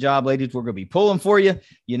excellent job, ladies. We're going to be pulling for you.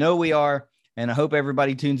 We are. And I hope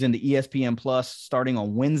everybody tunes into ESPN Plus starting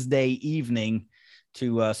on Wednesday evening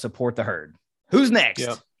to support the Herd. Who's next?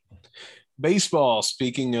 Yep. Baseball,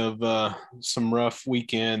 speaking of some rough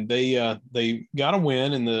weekend, they got a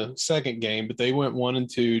win in the second game, but they went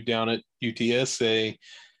 1-2 down at UTSA.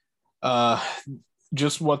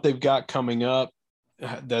 Just what they've got coming up.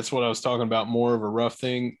 That's what I was talking about, more of a rough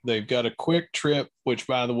thing. They've got a quick trip, which,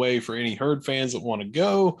 by the way, for any Herd fans that want to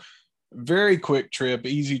go, very quick trip,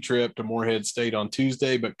 easy trip to Morehead State on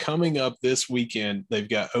Tuesday. But coming up this weekend, they've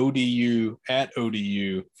got ODU at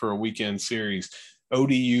ODU for a weekend series.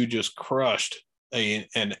 ODU just crushed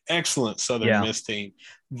an excellent Southern Miss team.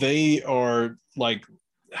 They are like,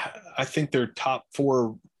 I think their top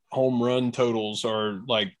 4 home run totals are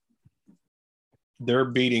like, they're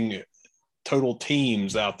beating total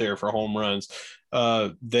teams out there for home runs.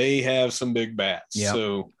 They have some big bats. Yep.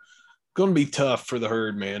 So going to be tough for the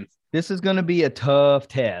Herd, man. This is going to be a tough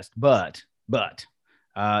test, but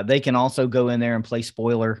they can also go in there and play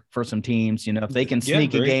spoiler for some teams. You know, if they can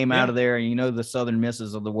sneak a game out of there, you know, the Southern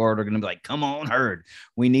Misses of the world are going to be like, come on, Herd.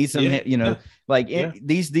 We need some, you know,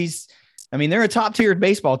 these, I mean, they're a top tier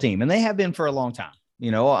baseball team and they have been for a long time.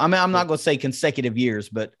 You know, I mean, I'm not going to say consecutive years,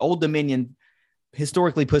 but Old Dominion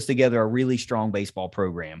historically puts together a really strong baseball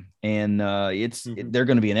program. And they're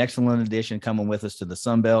going to be an excellent addition coming with us to the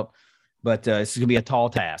Sun Belt. But it's going to be a tall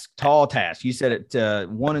task. You said it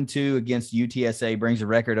 1-2 against UTSA brings the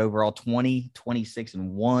record overall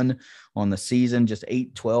 20-26-1 on the season, just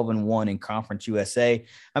 8-12-1 in Conference USA.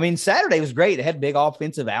 I mean, Saturday was great. They had big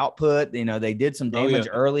offensive output. You know, they did some damage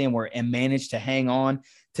early and managed to hang on.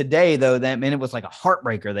 Today, though, it was like a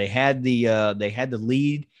heartbreaker. They had the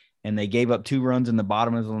lead and they gave up 2 runs in the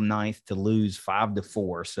bottom of the ninth to lose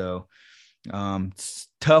 5-4. So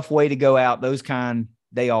tough way to go out.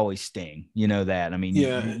 They always sting, you know that. I mean,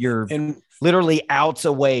 you're literally outs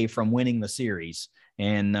away from winning the series,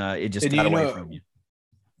 and it just got away from you.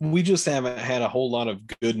 We just haven't had a whole lot of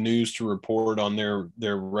good news to report on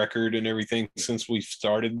their record and everything since we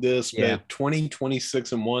started this. Yeah. But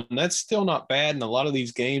 20-26-1, that's still not bad. And a lot of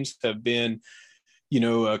these games have been, you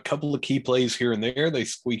know, a couple of key plays here and there. They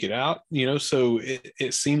squeak it out, you know. So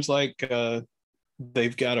it seems like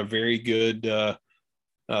they've got a very good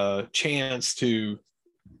chance to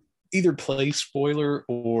either play spoiler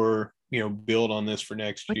or, you know, build on this for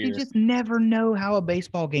next year. You just never know how a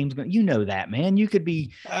baseball game's going. You know that, man. You could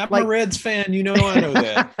be. I'm a Reds fan. You know, I know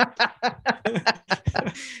that.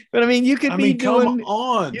 But I mean, you could be doing. Come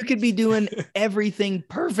on. You could be doing everything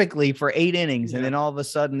perfectly for 8 innings, and then all of a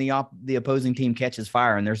sudden the opposing team catches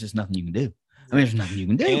fire, and there's just nothing you can do. I mean, there's nothing you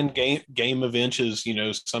can do. And game of inches, you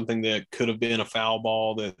know, something that could have been a foul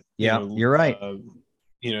ball that. You're right.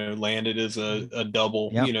 You know, landed as a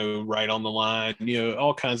double, you know, right on the line, you know,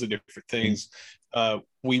 all kinds of different things.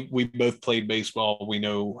 We both played baseball. We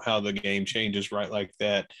know how the game changes right like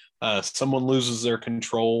that. Someone loses their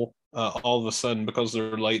control all of a sudden because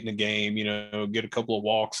they're late in the game, you know, get a couple of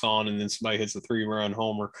walks on and then somebody hits a 3-run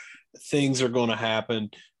homer. Things are going to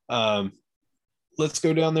happen. Let's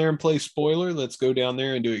go down there and play spoiler. Let's go down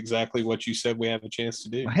there and do exactly what you said we have a chance to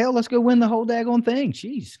do. Well, hell, let's go win the whole daggone thing.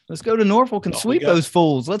 Jeez. Let's go to Norfolk and sweep those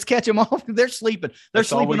fools. Let's catch them off. They're sleeping. They're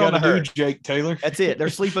sleeping on the Herd. Jake Taylor. That's it. They're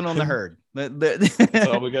sleeping on the Herd. That's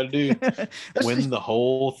all we got to do. Win the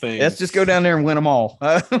whole thing. Let's just go down there and win them all.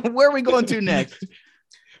 Where are we going to next?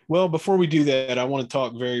 Well, before we do that, I want to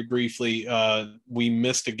talk very briefly. We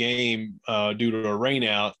missed a game due to a rain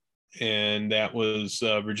out. And that was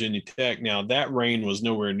Virginia Tech. Now, that rain was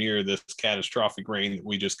nowhere near this catastrophic rain that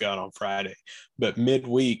we just got on Friday. But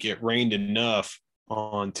midweek, it rained enough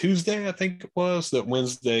on Tuesday, I think it was, that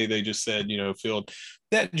Wednesday they just said, you know, field.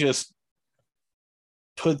 That just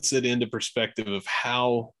puts it into perspective of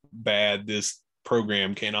how bad this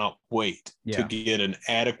program cannot wait to get an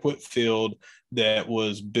adequate field that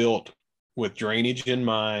was built with drainage in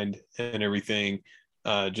mind and everything.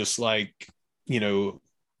 Just like, you know,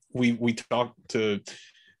 we talked to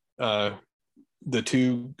the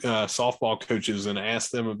 2 softball coaches and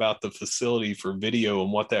asked them about the facility for video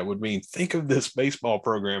and what that would mean. Think of this baseball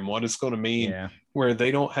program, what it's going to mean, where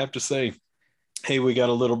they don't have to say, hey, we got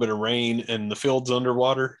a little bit of rain and the field's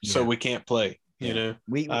underwater, so we can't play. You know,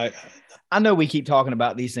 I know we keep talking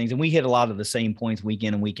about these things and we hit a lot of the same points week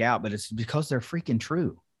in and week out, but it's because they're freaking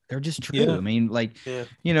true. They're just true. I mean,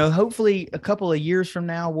 you know, hopefully a couple of years from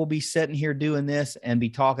now, we'll be sitting here doing this and be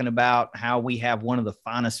talking about how we have one of the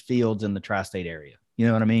finest fields in the tri-state area. You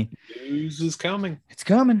know what I mean? News is coming. It's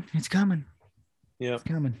coming. It's coming. Yeah. It's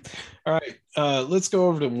coming. All right. Let's go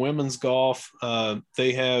over to women's golf.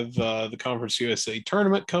 They have the Conference USA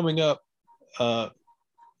tournament coming up.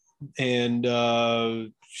 And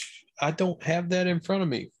I don't have that in front of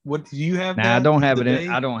me. What do you have? I don't have it.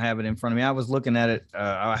 I don't have it in front of me. I was looking at it.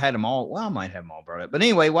 I had them all. Well, I might have them all brought up. But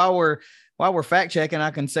anyway, while we're fact checking, I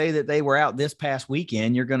can say that they were out this past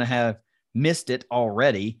weekend. You're going to have missed it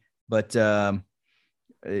already, but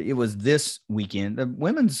it was this weekend. The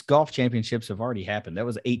women's golf championships have already happened. That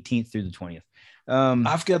was 18th through the 20th.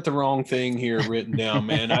 I've got the wrong thing here written down,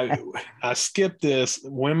 man. I skipped this.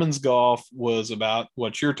 Women's golf was about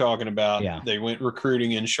what you're talking about. Yeah. They went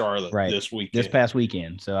recruiting in Charlotte this past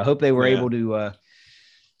weekend. So I hope they were able to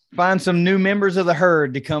find some new members of the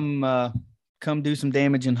Herd to come do some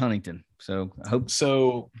damage in Huntington. So I hope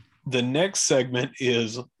so. The next segment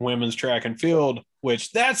is women's track and field,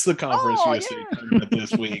 which that's the Conference USA tournament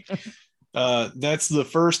this week. That's the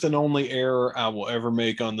first and only error I will ever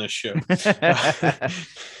make on this show.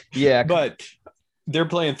 Yeah. But they're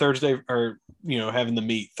playing Thursday or having the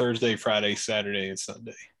meet Thursday, Friday, Saturday, and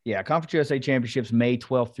Sunday. Yeah, Conference USA Championships May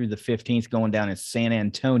 12th through the 15th, going down in San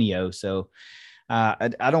Antonio. So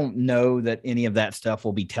I don't know that any of that stuff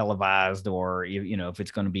will be televised, or if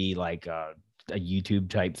it's going to be like a YouTube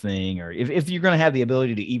type thing, or if you're going to have the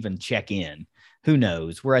ability to even check in. Who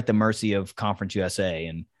knows? We're at the mercy of Conference USA.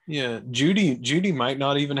 And yeah, Judy might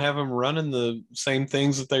not even have them running the same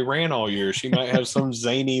things that they ran all year. She might have some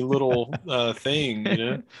zany little thing,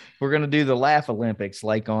 We're going to do the Laugh Olympics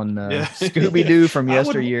like on Scooby-Doo from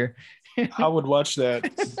yesteryear. I would watch that.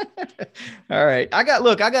 All right. I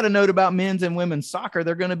got a note about men's and women's soccer.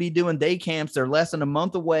 They're going to be doing day camps. They're less than a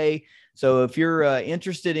month away. So if you're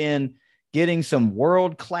interested in getting some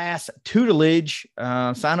world-class tutelage,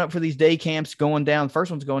 sign up for these day camps going down. The first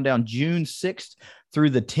one's going down June 6th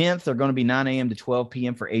through the 10th. They're going to be 9 a.m. to 12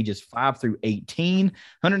 p.m. for ages 5 through 18,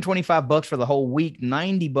 $125 for the whole week,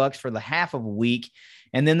 $90 for the half of a week.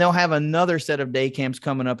 And then they'll have another set of day camps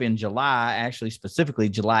coming up in July, actually specifically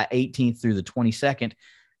July 18th through the 22nd.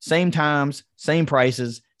 Same times, same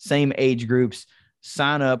prices, same age groups.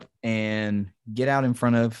 Sign up and get out in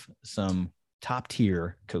front of some top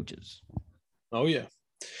tier coaches. Oh, yeah.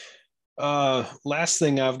 Last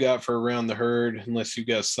thing I've got for Around the Herd, unless you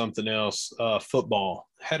got something else, football.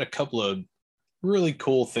 Had a couple of really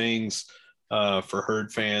cool things for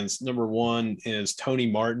Herd fans. Number one is Tony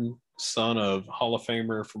Martin, son of Hall of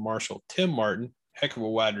Famer for Marshall, Tim Martin, heck of a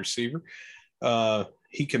wide receiver.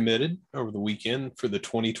 He committed over the weekend for the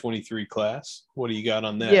 2023 class. What do you got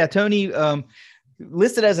on that? Yeah, Tony,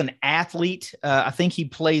 listed as an athlete. I think he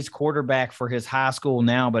plays quarterback for his high school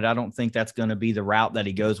now, but I don't think that's going to be the route that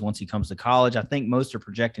he goes once he comes to college. I think most are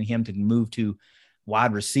projecting him to move to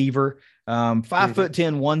wide receiver. 5'10",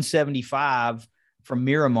 175 from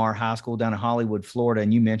Miramar High School down in Hollywood, Florida.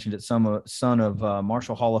 And you mentioned it, son of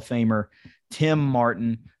Marshall Hall of Famer Tim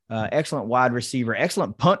Martin, excellent wide receiver,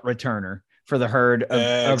 excellent punt returner for the Herd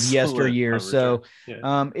of yesteryear. So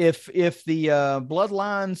if the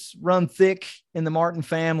bloodlines run thick in the Martin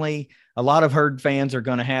family, a lot of Herd fans are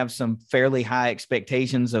going to have some fairly high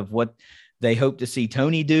expectations of what they hope to see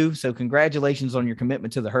Tony do. So congratulations on your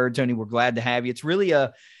commitment to the Herd, Tony. We're glad to have you. It's really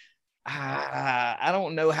I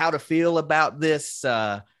don't know how to feel about this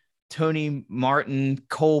Tony Martin,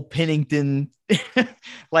 Cole Pennington,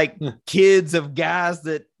 like kids of guys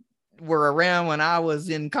that were around when I was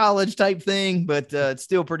in college type thing, but it's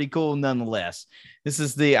still pretty cool nonetheless. This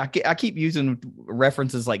is I keep using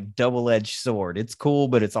references like double-edged sword. It's cool,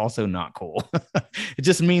 but it's also not cool. It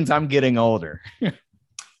just means I'm getting older.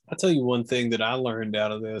 I'll tell you one thing that I learned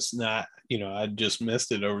out of this, and I just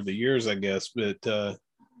missed it over the years, I guess, but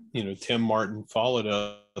Tim Martin followed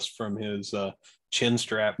us from his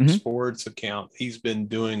Chinstrap Sports account. He's been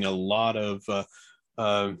doing a lot of,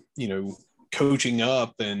 coaching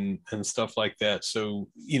up and stuff like that. So,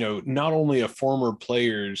 not only a former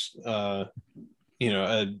player's, the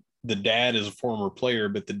dad is a former player,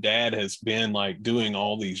 but the dad has been like doing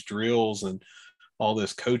all these drills and all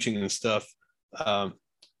this coaching and stuff. I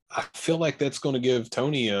feel like that's going to give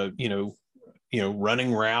Tony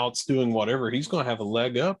running routes, doing whatever. He's going to have a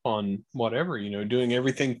leg up on whatever, doing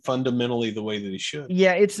everything fundamentally the way that he should.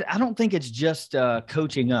 Yeah, I don't think it's just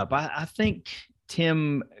coaching up. I think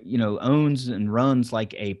Tim, owns and runs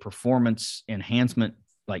like a performance enhancement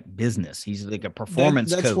like business. He's like a performance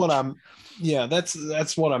that's coach.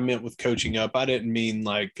 That's what I meant with coaching up. I didn't mean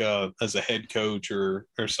like as a head coach or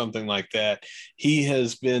something like that. He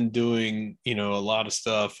has been doing, a lot of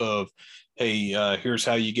stuff of, hey, here's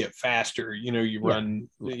how you get faster. You run,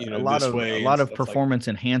 a lot of performance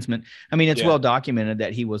enhancement. I mean, it's well documented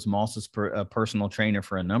that he was Moss's personal trainer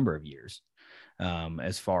for a number of years,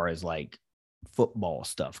 as far as like football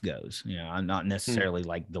stuff goes. I'm not necessarily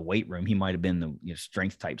like the weight room. He might have been the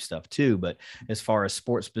strength type stuff too, but as far as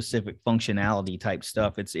sports specific functionality type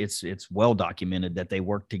stuff, it's well documented that they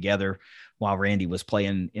worked together while Randy was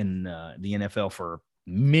playing in the NFL for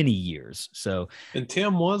many years. So, and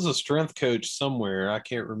Tim was a strength coach somewhere. I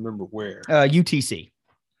can't remember where. UTC.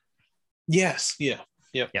 Yes. Yeah.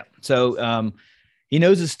 Yep. Yeah. So he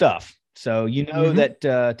knows his stuff. So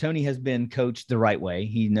that Tony has been coached the right way.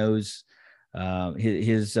 He knows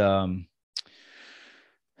his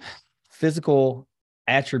physical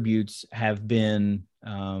attributes have been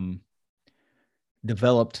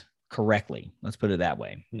developed correctly. Let's put it that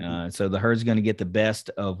way. So the Herd's going to get the best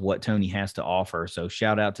of what Tony has to offer. So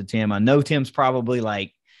shout out to Tim. I know Tim's probably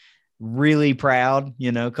like really proud,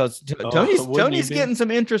 because Tony's getting some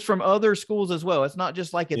interest from other schools as well. It's not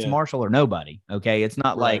just like it's Marshall or nobody. Okay. It's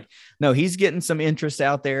not like, no, he's getting some interest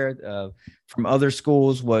out there from other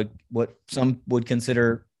schools, what some would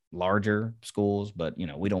consider larger schools, but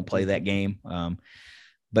we don't play that game.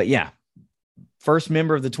 But yeah, first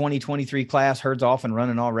member of the 2023 class, Herd's off and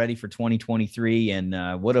running already for 2023.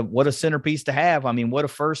 And what a centerpiece to have. I mean, what a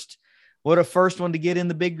first one to get in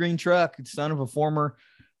the big green truck. Son of a former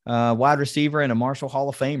wide receiver and a Marshall Hall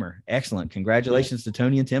of Famer. Excellent. Congratulations to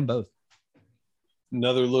Tony and Tim both.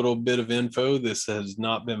 Another little bit of info. This has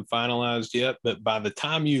not been finalized yet, but by the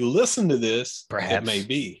time you listen to this, it may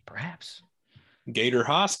be. Perhaps. Gator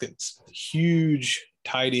Hoskins, huge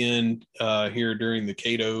tight end here during the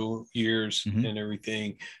Cato years and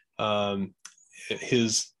everything.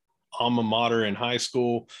 His alma mater in high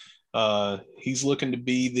school. He's looking to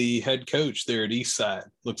be the head coach there at Eastside.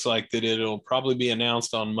 Looks like that it'll probably be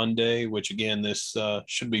announced on Monday, which again, this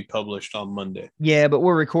should be published on Monday. Yeah, but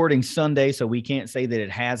we're recording Sunday, so we can't say that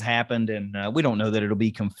it has happened, and we don't know that it'll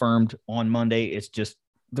be confirmed on Monday. It's just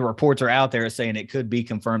the reports are out there saying it could be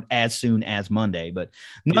confirmed as soon as Monday. But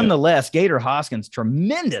nonetheless, Gator Hoskins,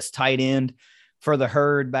 tremendous tight end for the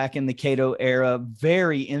Herd back in the Cato era,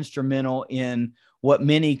 very instrumental in what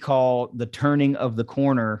many call the turning of the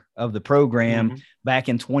corner of the program back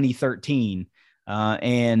in 2013.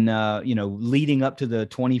 Leading up to the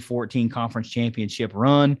 2014 conference championship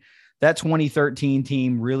run, that 2013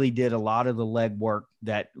 team really did a lot of the legwork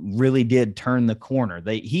that really did turn the corner.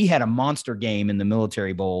 He had a monster game in the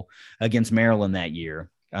Military Bowl against Maryland that year.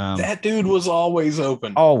 That dude was always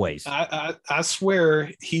open. Always. I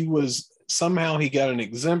swear somehow he got an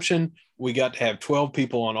exemption. We got to have 12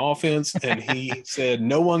 people on offense, and he said,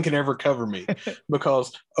 no one can ever cover me,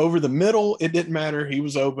 because over the middle, it didn't matter. He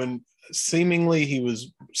was open. Seemingly, he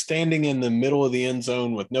was standing in the middle of the end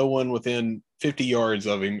zone with no one within 50 yards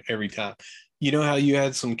of him every time. You know how you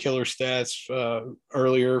had some killer stats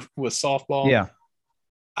earlier with softball? Yeah.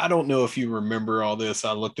 I don't know if you remember all this.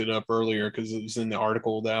 I looked it up earlier because it was in the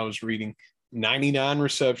article that I was reading. 99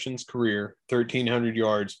 receptions career, 1,300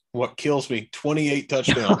 yards. What kills me, 28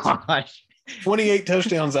 touchdowns. Gosh. 28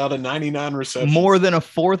 touchdowns out of 99 receptions. More than a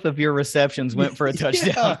fourth of your receptions went for a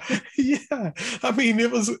touchdown. Yeah.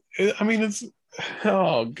 It's,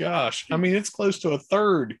 oh gosh. I mean, it's close to a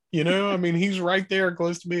third, he's right there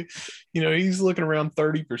close to me. He's looking around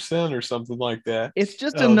 30% or something like that. It's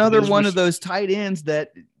just another one of those tight ends that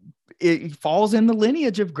it falls in the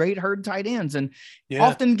lineage of great Herd tight ends and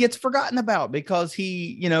often gets forgotten about because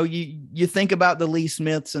you think about the Lee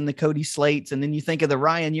Smiths and the Cody Slates, and then you think of the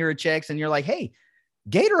Ryan Yuricheks, and you're like, hey,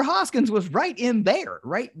 Gator Hoskins was right in there,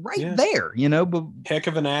 right there, But heck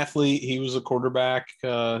of an athlete. He was a quarterback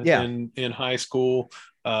in high school.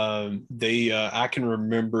 I can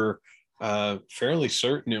remember fairly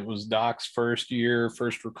certain it was Doc's first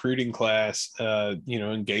recruiting class,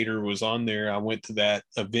 and Gator was on there. I went to that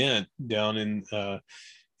event down in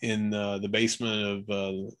the basement of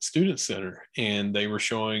the student center, and they were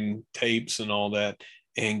showing tapes and all that.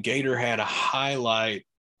 And Gator had a highlight,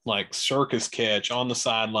 like circus catch on the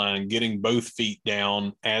sideline, getting both feet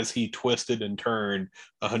down as he twisted and turned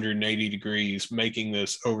 180 degrees, making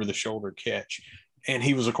this over the shoulder catch. And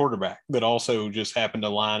he was a quarterback, but also just happened to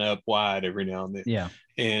line up wide every now and then. Yeah.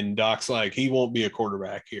 And Doc's like, he won't be a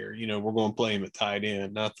quarterback here. We're going to play him at tight end.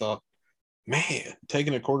 And I thought, man,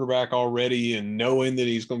 taking a quarterback already and knowing that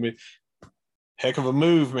he's going to be heck of a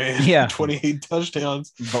move, man. Yeah. 28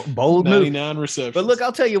 touchdowns, bold 99 move. receptions. But look,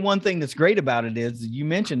 I'll tell you one thing that's great about it is you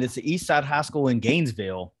mentioned it's the Eastside High School in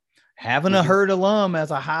Gainesville. Having a Herd alum as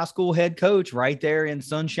a high school head coach right there in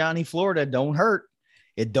sunshiny Florida don't hurt.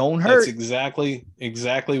 It don't hurt. That's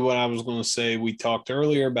exactly what I was going to say. We talked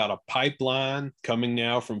earlier about a pipeline coming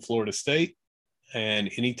now from Florida State. And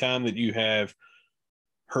anytime that you have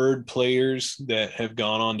Herd players that have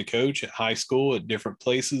gone on to coach at high school at different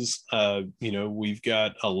places, we've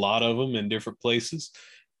got a lot of them in different places.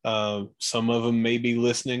 Some of them may be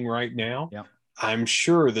listening right now. Yeah. I'm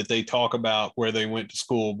sure that they talk about where they went to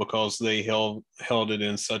school because they held it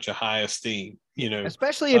in such a high esteem,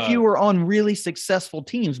 especially if you were on really successful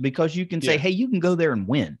teams, because you can say, hey, you can go there and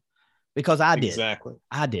win because I did. Exactly.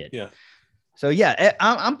 I did. Yeah. So yeah,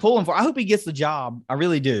 I'm pulling for, I hope he gets the job. I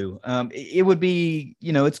really do. It would be,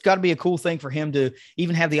 it's gotta be a cool thing for him to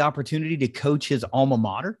even have the opportunity to coach his alma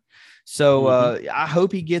mater. So I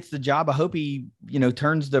hope he gets the job. I hope he,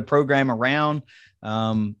 turns the program around.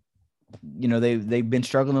 They've been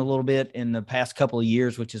struggling a little bit in the past couple of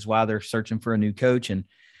years, which is why they're searching for a new coach. And,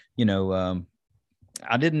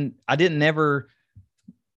 I didn't ever,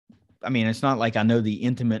 it's not like I know the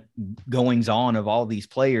intimate goings on of all these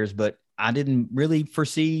players, but I didn't really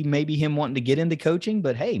foresee maybe him wanting to get into coaching.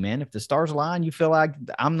 But hey, man, if the stars align, you feel like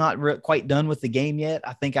I'm not quite done with the game yet.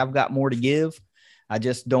 I think I've got more to give. I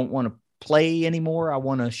just don't want to play anymore, I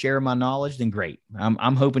want to share my knowledge, then great.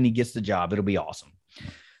 I'm hoping he gets the job. It'll be awesome.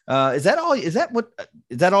 Is that all? Is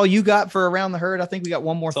that all you got for Around the Herd? I think we got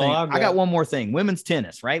one more thing. I got one more thing. Women's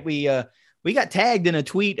tennis, right? We got tagged in a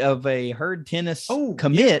tweet of a Herd tennis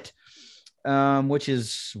commit, which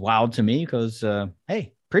is wild to me because,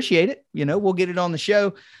 hey, appreciate it. We'll get it on the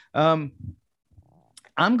show. I'm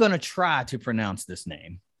going to try to pronounce this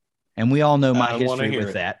name, and we all know my history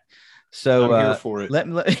with that. So I'm here for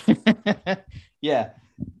it. Yeah.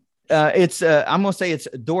 It's I'm going to say it's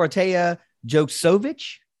Dorotea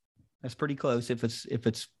Joksovich. That's pretty close. If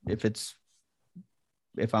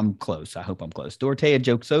I'm close, I hope I'm close. Dorotea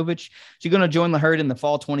Joksovich. She's going to join the Herd in the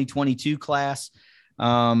fall 2022 class.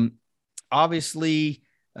 Obviously,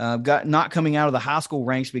 got not coming out of the high school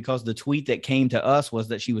ranks because the tweet that came to us was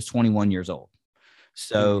that she was 21 years old.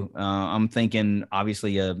 So I'm thinking,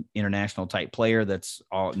 obviously, a international type player that's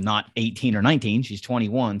not 18 or 19. She's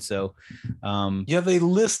 21. So, they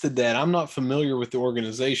listed that. I'm not familiar with the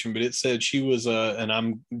organization, but it said she was and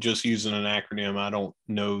I'm just using an acronym. I don't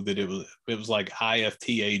know that it was like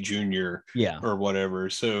IFTA Junior, or whatever.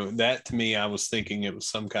 So that to me, I was thinking it was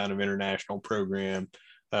some kind of international program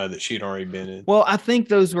that she'd already been in. Well, I think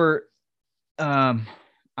those were. I'm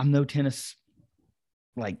no tennis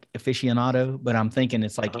like aficionado, but I'm thinking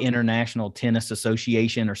it's like International Tennis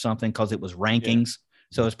Association or something, because it was rankings.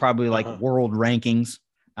 So it's probably like world rankings.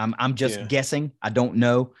 I'm just guessing. I don't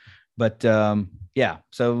know, but so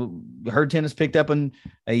Herd Tennis picked up a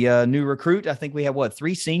new recruit. I think we have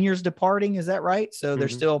 3 seniors departing. Is that right? So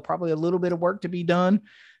there's still probably a little bit of work to be done,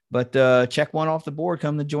 but check one off the board.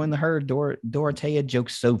 Come to join the Herd. Dorotea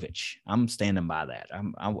Joksovich. I'm standing by that.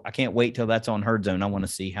 I can't wait till that's on Herd Zone. I want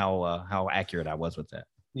to see how accurate I was with that.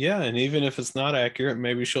 Yeah, and even if it's not accurate,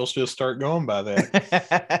 maybe she'll just start going by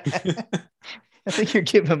that. I think you're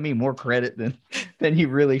giving me more credit than you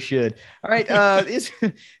really should. All right, it's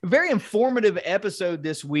a very informative episode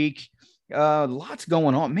this week. Lots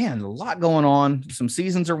going on, man. A lot going on. Some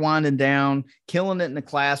seasons are winding down, killing it in the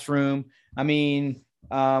classroom. I mean,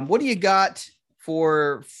 what do you got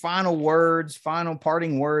for final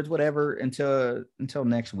parting words, whatever, until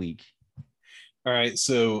next week? All right.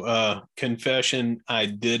 So confession, I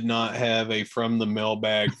did not have a from the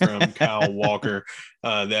mailbag from Kyle Walker.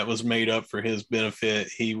 That was made up for his benefit.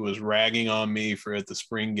 He was ragging on me for at the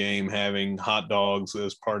spring game having hot dogs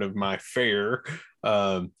as part of my fare.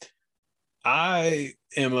 I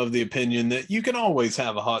am of the opinion that you can always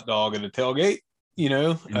have a hot dog at a tailgate.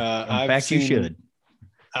 In fact, you should.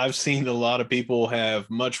 I've seen a lot of people have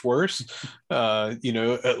much worse.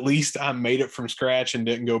 At least I made it from scratch and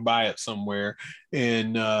didn't go buy it somewhere.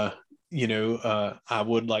 And, I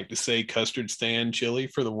would like to say custard stand chili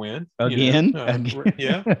for the win. Again.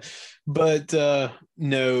 Yeah. But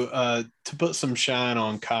no, to put some shine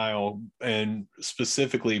on Kyle, and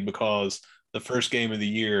specifically because the first game of the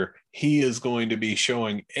year, he is going to be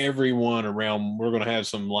showing everyone around. We're going to have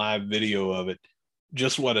some live video of it.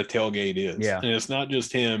 Just what a tailgate is. Yeah. And it's not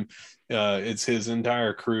just him. It's his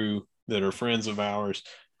entire crew that are friends of ours.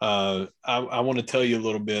 I want to tell you a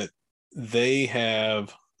little bit. They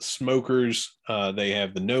have smokers. They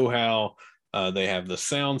have the know-how. They have the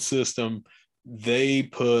sound system. They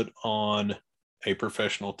put on a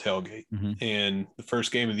professional tailgate. And the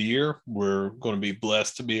first game of the year, we're going to be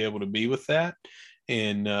blessed to be able to be with that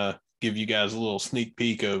and give you guys a little sneak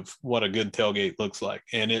peek of what a good tailgate looks like.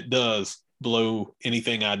 And it does blow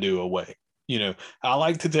anything I do away. I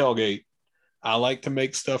like to tailgate. I like to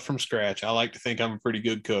make stuff from scratch. I like to think I'm a pretty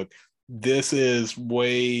good cook. This is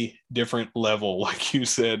way different level. Like you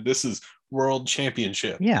said, this is world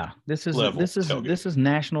championship. Yeah. This is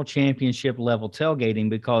national championship level tailgating,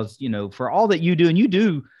 because, for all that you do, and you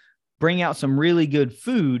do bring out some really good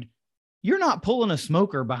food, you're not pulling a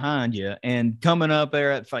smoker behind you and coming up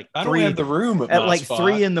there at like I don't have the room at like spot.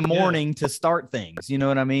 3 a.m. to start things. You know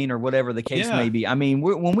what I mean? Or whatever the case may be. I mean,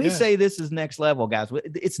 when we say this is next level, guys,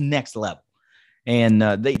 it's next level. And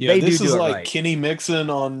they this do is it like right. Kenny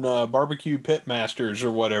Mixon on Barbecue Pit Masters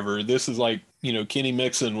or whatever. This is like, Kenny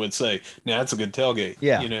Mixon would say, "Now that's a good tailgate."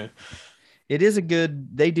 Yeah. It is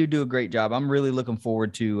they do a great job. I'm really looking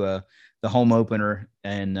forward to the home opener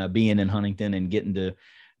and being in Huntington and getting to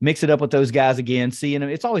mix it up with those guys again, seeing them.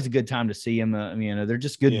 It's always a good time to see them. They're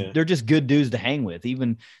just good. Yeah. They're just good dudes to hang with.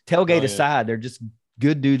 Even tailgate aside, they're just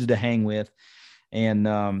good dudes to hang with. And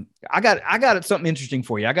I got something interesting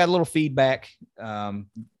for you. I got a little feedback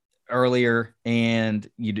earlier, and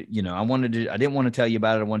I didn't want to tell you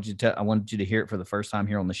about it. I wanted you to hear it for the first time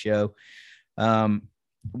here on the show.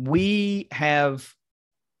 We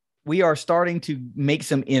are starting to make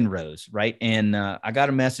some inroads, right? And I got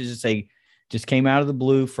a message to say, just came out of the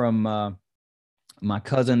blue from my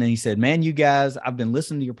cousin. And he said, man, you guys, I've been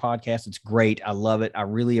listening to your podcast. It's great. I love it. I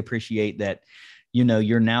really appreciate that.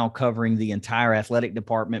 You're now covering the entire athletic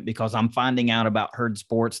department, because I'm finding out about herd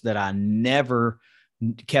sports that I never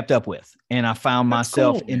kept up with. And I found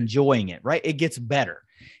myself enjoying it, right? It gets better.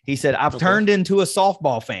 He said, I've turned into a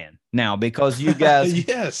softball fan now because you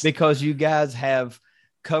guys, because you guys have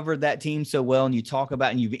covered that team so well. And you talk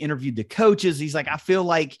about, and you've interviewed the coaches. He's like, I feel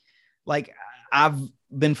like I've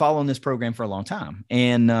been following this program for a long time.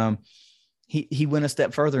 And he went a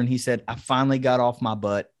step further and he said, I finally got off my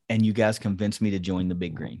butt and you guys convinced me to join the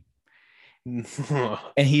Big Green.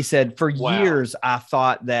 And he said, for years, I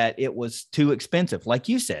thought that it was too expensive. Like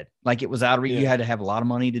you said, like it was out of reach. You had to have a lot of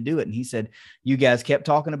money to do it. And he said, you guys kept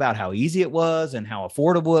talking about how easy it was and how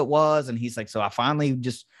affordable it was. And he's like, so I finally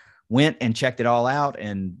just went and checked it all out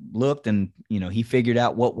and looked, and, he figured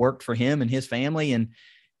out what worked for him and his family, and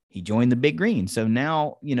he joined the Big Green. So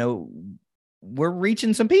now, we're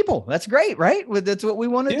reaching some people. That's great, right? That's what we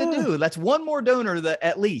wanted to do. That's one more donor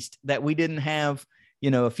at least that we didn't have,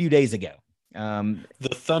 a few days ago. The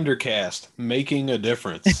Thundercast, making a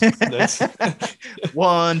difference. That's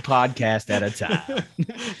one podcast at a time.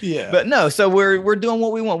 Yeah. But no, so we're doing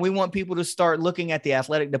what we want. We want people to start looking at the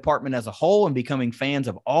athletic department as a whole and becoming fans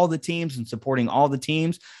of all the teams and supporting all the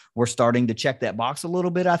teams. We're starting to check that box a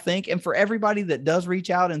little bit, I think. And for everybody that does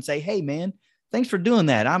reach out and say, hey man, thanks for doing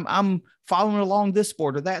that. I'm following along this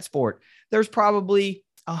sport or that sport. There's probably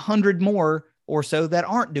 100 more or so that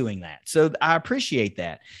aren't doing that. So I appreciate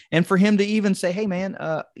that. And for him to even say, hey man,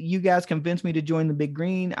 you guys convinced me to join the Big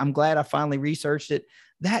Green. I'm glad I finally researched it.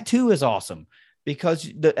 That too is awesome, because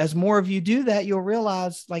as more of you do that, you'll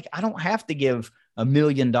realize, like, I don't have to give $1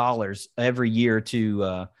 million every year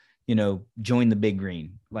to, join the Big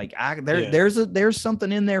Green. Like there's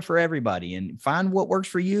something in there for everybody, and find what works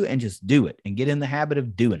for you and just do it and get in the habit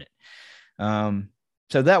of doing it.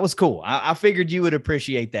 So that was cool. I figured you would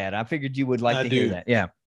appreciate that. I figured you would like to hear that. Yeah.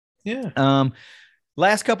 Yeah.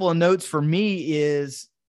 Last couple of notes for me is,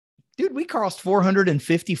 dude, we crossed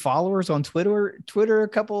 450 followers on Twitter a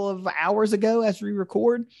couple of hours ago as we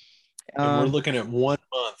record. And we're looking at 1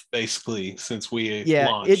 month basically since we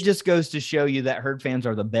launched. It just goes to show you that herd fans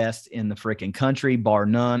are the best in the freaking country, bar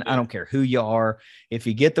none. Yeah. I don't care who you are. If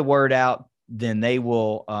you get the word out, then they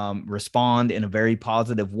will respond in a very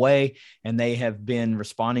positive way. And they have been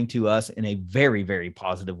responding to us in a very, very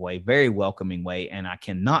positive way, very welcoming way. And I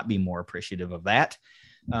cannot be more appreciative of that.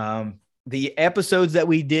 The episodes that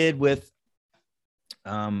we did with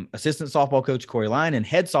assistant softball coach Corey Lyon and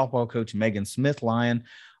head softball coach Megan Smith Lyon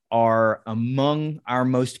are among our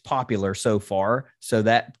most popular so far. So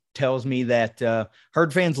that tells me that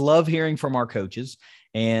herd fans love hearing from our coaches.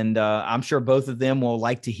 And I'm sure both of them will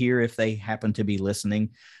like to hear, if they happen to be listening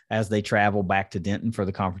as they travel back to Denton for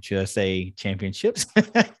the Conference USA Championships.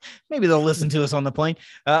 Maybe they'll listen to us on the plane.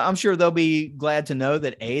 I'm sure they'll be glad to know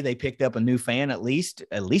that they picked up a new fan, at least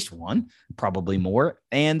one, probably more,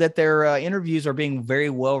 and that their interviews are being very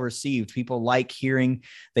well received. People like hearing,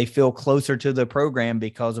 they feel closer to the program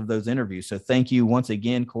because of those interviews. So thank you once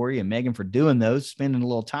again, Corey and Megan, for doing those, spending a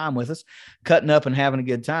little time with us, cutting up and having a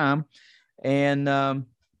good time. And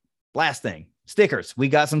last thing, stickers. We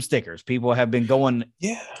got some stickers. People have been going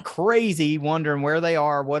crazy, wondering where they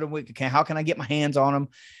are. How can I get my hands on them?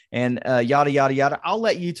 And yada, yada, yada. I'll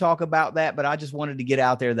let you talk about that, but I just wanted to get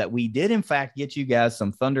out there that we did, in fact, get you guys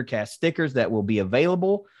some Thundercast stickers that will be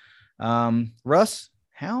available. Russ,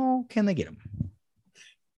 how can they get them?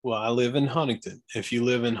 Well, I live in Huntington. If you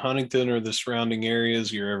live in Huntington or the surrounding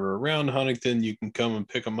areas, you're ever around Huntington, you can come and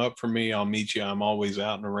pick them up for me. I'll meet you. I'm always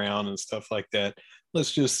out and around and stuff like that.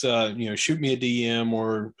 Let's just, shoot me a DM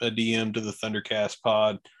or a DM to the Thundercast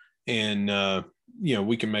pod, and,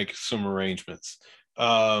 we can make some arrangements.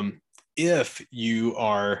 If you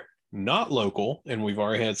are not local, and we've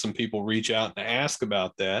already had some people reach out and ask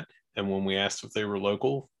about that, and when we asked if they were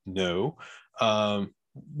local, no,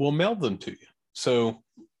 we'll mail them to you. So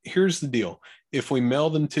here's the deal. If we mail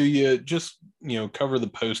them to you, just, cover the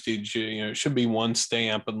postage. It should be one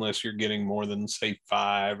stamp unless you're getting more than, say,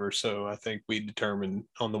 5 or so. I think we determined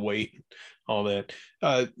on the weight, all that.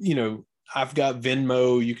 I've got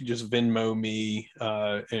Venmo. You can just Venmo me,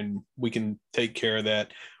 and we can take care of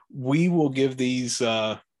that. We will give these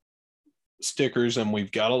stickers, and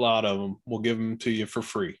we've got a lot of them. We'll give them to you for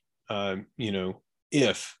free.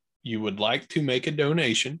 If you would like to make a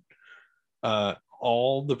donation,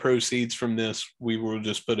 all the proceeds from this, we will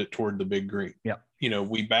just put it toward the Big Green. Yeah.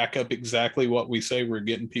 We back up exactly what we say. We're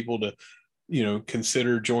getting people to,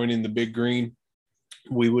 consider joining the Big Green.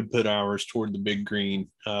 We would put ours toward the Big Green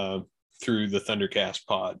through the Thundercast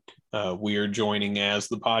pod. We are joining as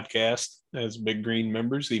the podcast as Big Green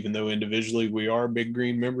members, even though individually we are Big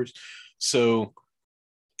Green members. So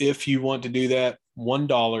if you want to do that,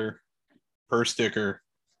 $1 per sticker,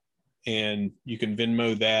 and you can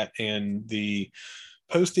Venmo that and the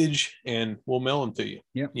postage, and we'll mail them to you.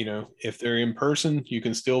 Yep. You know, if they're in person, you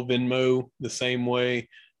can still Venmo the same way.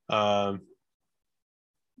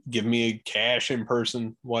 Give me cash in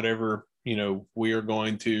person, whatever. You know, we are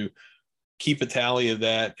going to keep a tally of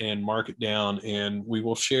that and mark it down, and we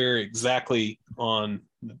will share exactly on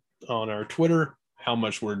our Twitter how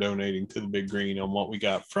much we're donating to the Big Green on what we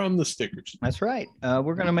got from the stickers. That's right.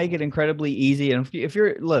 We're going to make it incredibly easy. And if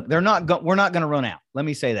you're, look, we're not going to run out. Let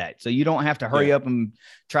me say that. So you don't have to hurry up and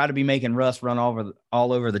try to be making Russ run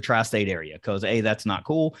all over the tri-state area, because A, that's not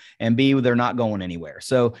cool. And B, they're not going anywhere.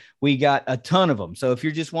 So we got a ton of them. So if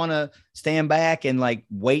you just want to stand back and like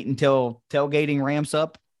wait until tailgating ramps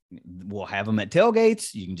up, we'll have them at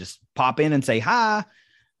tailgates. You can just pop in and say hi,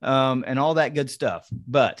 and all that good stuff.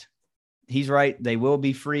 But he's right. They will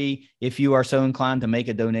be free. If you are so inclined to make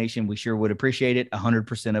a donation, we sure would appreciate it.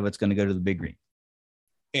 100% of it's going to go to the Big Green.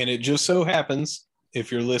 And it just so happens, if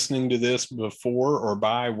you're listening to this before or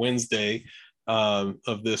by Wednesday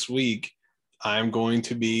of this week, I'm going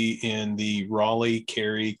to be in the Raleigh,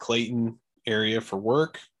 Cary, Clayton area for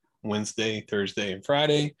work Wednesday, Thursday, and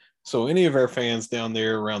Friday. So any of our fans down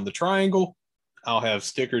there around the triangle, I'll have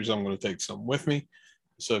stickers. I'm going to take some with me.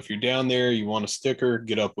 So if you're down there, you want a sticker,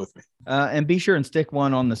 get up with me. And be sure and stick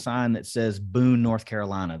one on the sign that says Boone, North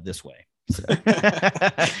Carolina this way. So.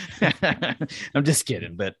 I'm just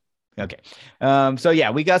kidding, but okay. So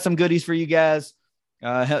yeah, we got some goodies for you guys.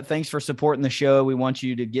 Thanks for supporting the show. We want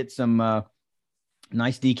you to get some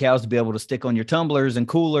nice decals to be able to stick on your tumblers and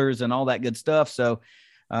coolers and all that good stuff. So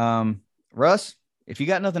Russ, if you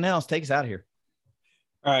got nothing else, take us out of here.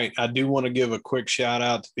 All right. I do want to give a quick shout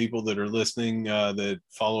out to people that are listening, that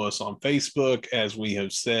follow us on Facebook. As we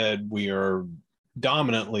have said, we are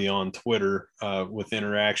dominantly on Twitter with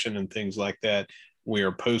interaction and things like that. We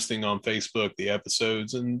are posting on Facebook the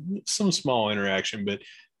episodes and some small interaction. But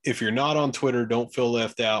if you're not on Twitter, don't feel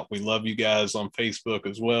left out. We love you guys on Facebook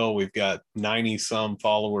as well. We've got 90-some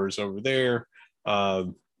followers over there.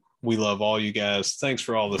 We love all you guys. Thanks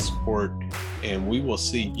for all the support. And we will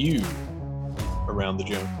see you around the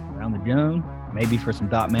Joan, maybe for some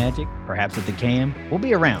dot magic, perhaps at the cam. We'll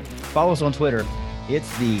be around. Follow us on Twitter.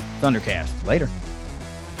 It's the Thundercast. Later.